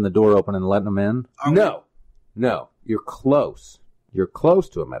just leaving the door open and letting them in? No. You're close. You're close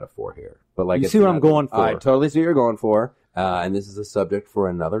to a metaphor here. But you see what I'm going for. I totally see what you're going for. And this is a subject for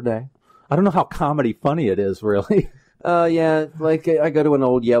another day. I don't know how comedy funny it is, really. Yeah, I go to an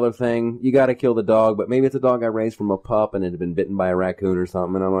Old Yeller thing. You got to kill the dog, but maybe it's a dog I raised from a pup and it had been bitten by a raccoon or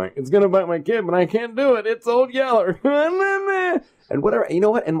something. And I'm like, it's going to bite my kid, but I can't do it. It's Old Yeller. And whatever. You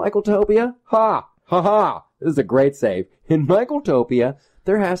know what? In Michaeltopia, this is a great save. In Michaeltopia,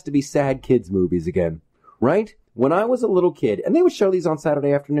 there has to be sad kids movies again, right? When I was a little kid, and they would show these on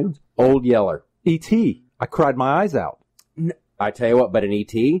Saturday afternoons, Old Yeller. E.T. I cried my eyes out. I tell you what, but in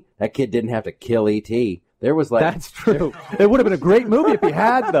E.T., that kid didn't have to kill E.T. There was That's true. It would have been a great movie if he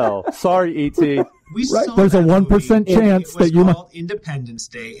had, though. Sorry, E.T. We saw There's a 1% movie. chance it was that you called Independence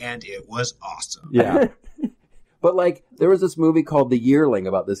Day, and it was awesome. Yeah. But like, there was this movie called The Yearling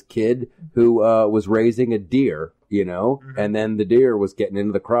about this kid who was raising a deer, you know, and then the deer was getting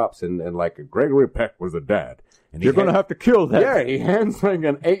into the crops, and like Gregory Peck was the dad. And You're going to have to kill that. Yeah, he hands like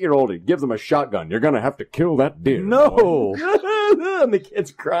an 8-year-old. He gives him a shotgun. You're going to have to kill that deer. No. And the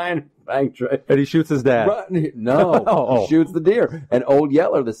kid's crying. And he shoots his dad. No, shoots the deer. And Old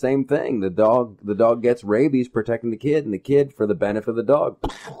Yeller, the same thing. The dog gets rabies protecting the kid, and the kid, for the benefit of the dog,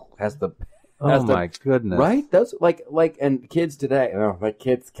 has the. Oh my goodness! Right? That's like, and kids today. Oh, like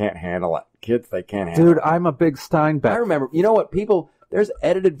kids can't handle it. Kids, they can't handle it. Dude, I'm a big Steinbeck. I remember. You know what? There's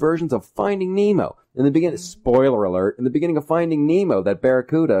edited versions of Finding Nemo. In the beginning, spoiler alert, in the beginning of Finding Nemo, that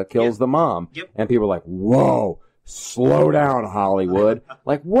barracuda kills the mom. Yep. And people are like, whoa, slow down, Hollywood.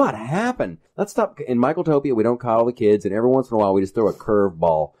 Like, what happened? Let's stop. In Michaeltopia, we don't coddle the kids, and every once in a while, we just throw a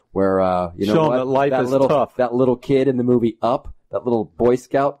curveball where, you know Show 'em what? that life is tough. That little kid in the movie Up, that little Boy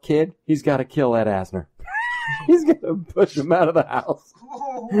Scout kid, he's got to kill Ed Asner. He's going to push him out of the house.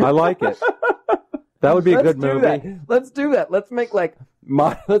 I like it. That would be a good movie. Let's do that. Let's make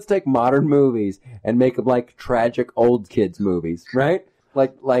let's take modern movies and make them like tragic old kids movies, right?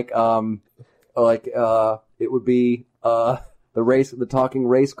 Like it would be the talking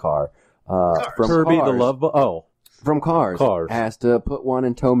race car from Kirby Cars. the Love From Cars. Has to put one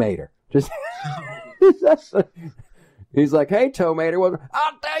in Tow Mater. Just he's like, hey, Tow Mater,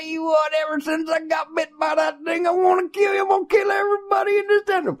 I'll tell you what, ever since I got bit by that thing, I want to kill you. I'm going to kill everybody in this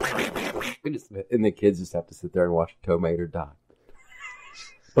town. And the kids just have to sit there and watch Tow Mater die.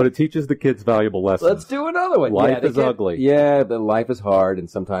 But it teaches the kids valuable lessons. Let's do another one. Life is ugly. Yeah, the life is hard, and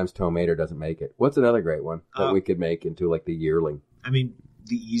sometimes Tow Mater doesn't make it. What's another great one that we could make into like The Yearling? I mean,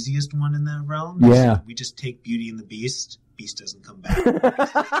 the easiest one in that realm Yeah. is we just take Beauty and the Beast. Beast doesn't come back.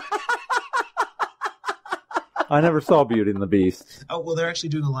 I never saw Beauty and the Beast. Oh, well, they're actually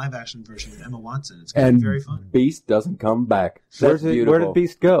doing a live-action version with Emma Watson. It's going to be very fun. Beast doesn't come back. Where That's beautiful. did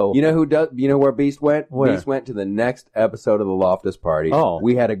Beast go? You know who does? You know where Beast went? Where? Beast went to the next episode of the Loftus Party. Oh.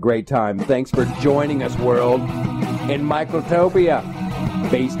 We had a great time. Thanks for joining us, world. In Michaeltopia,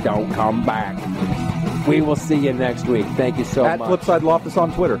 Beast don't come back. We will see you next week. Thank you so At much. Flipside Loftus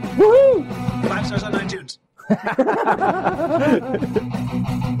on Twitter. Woohoo! 5 stars on iTunes.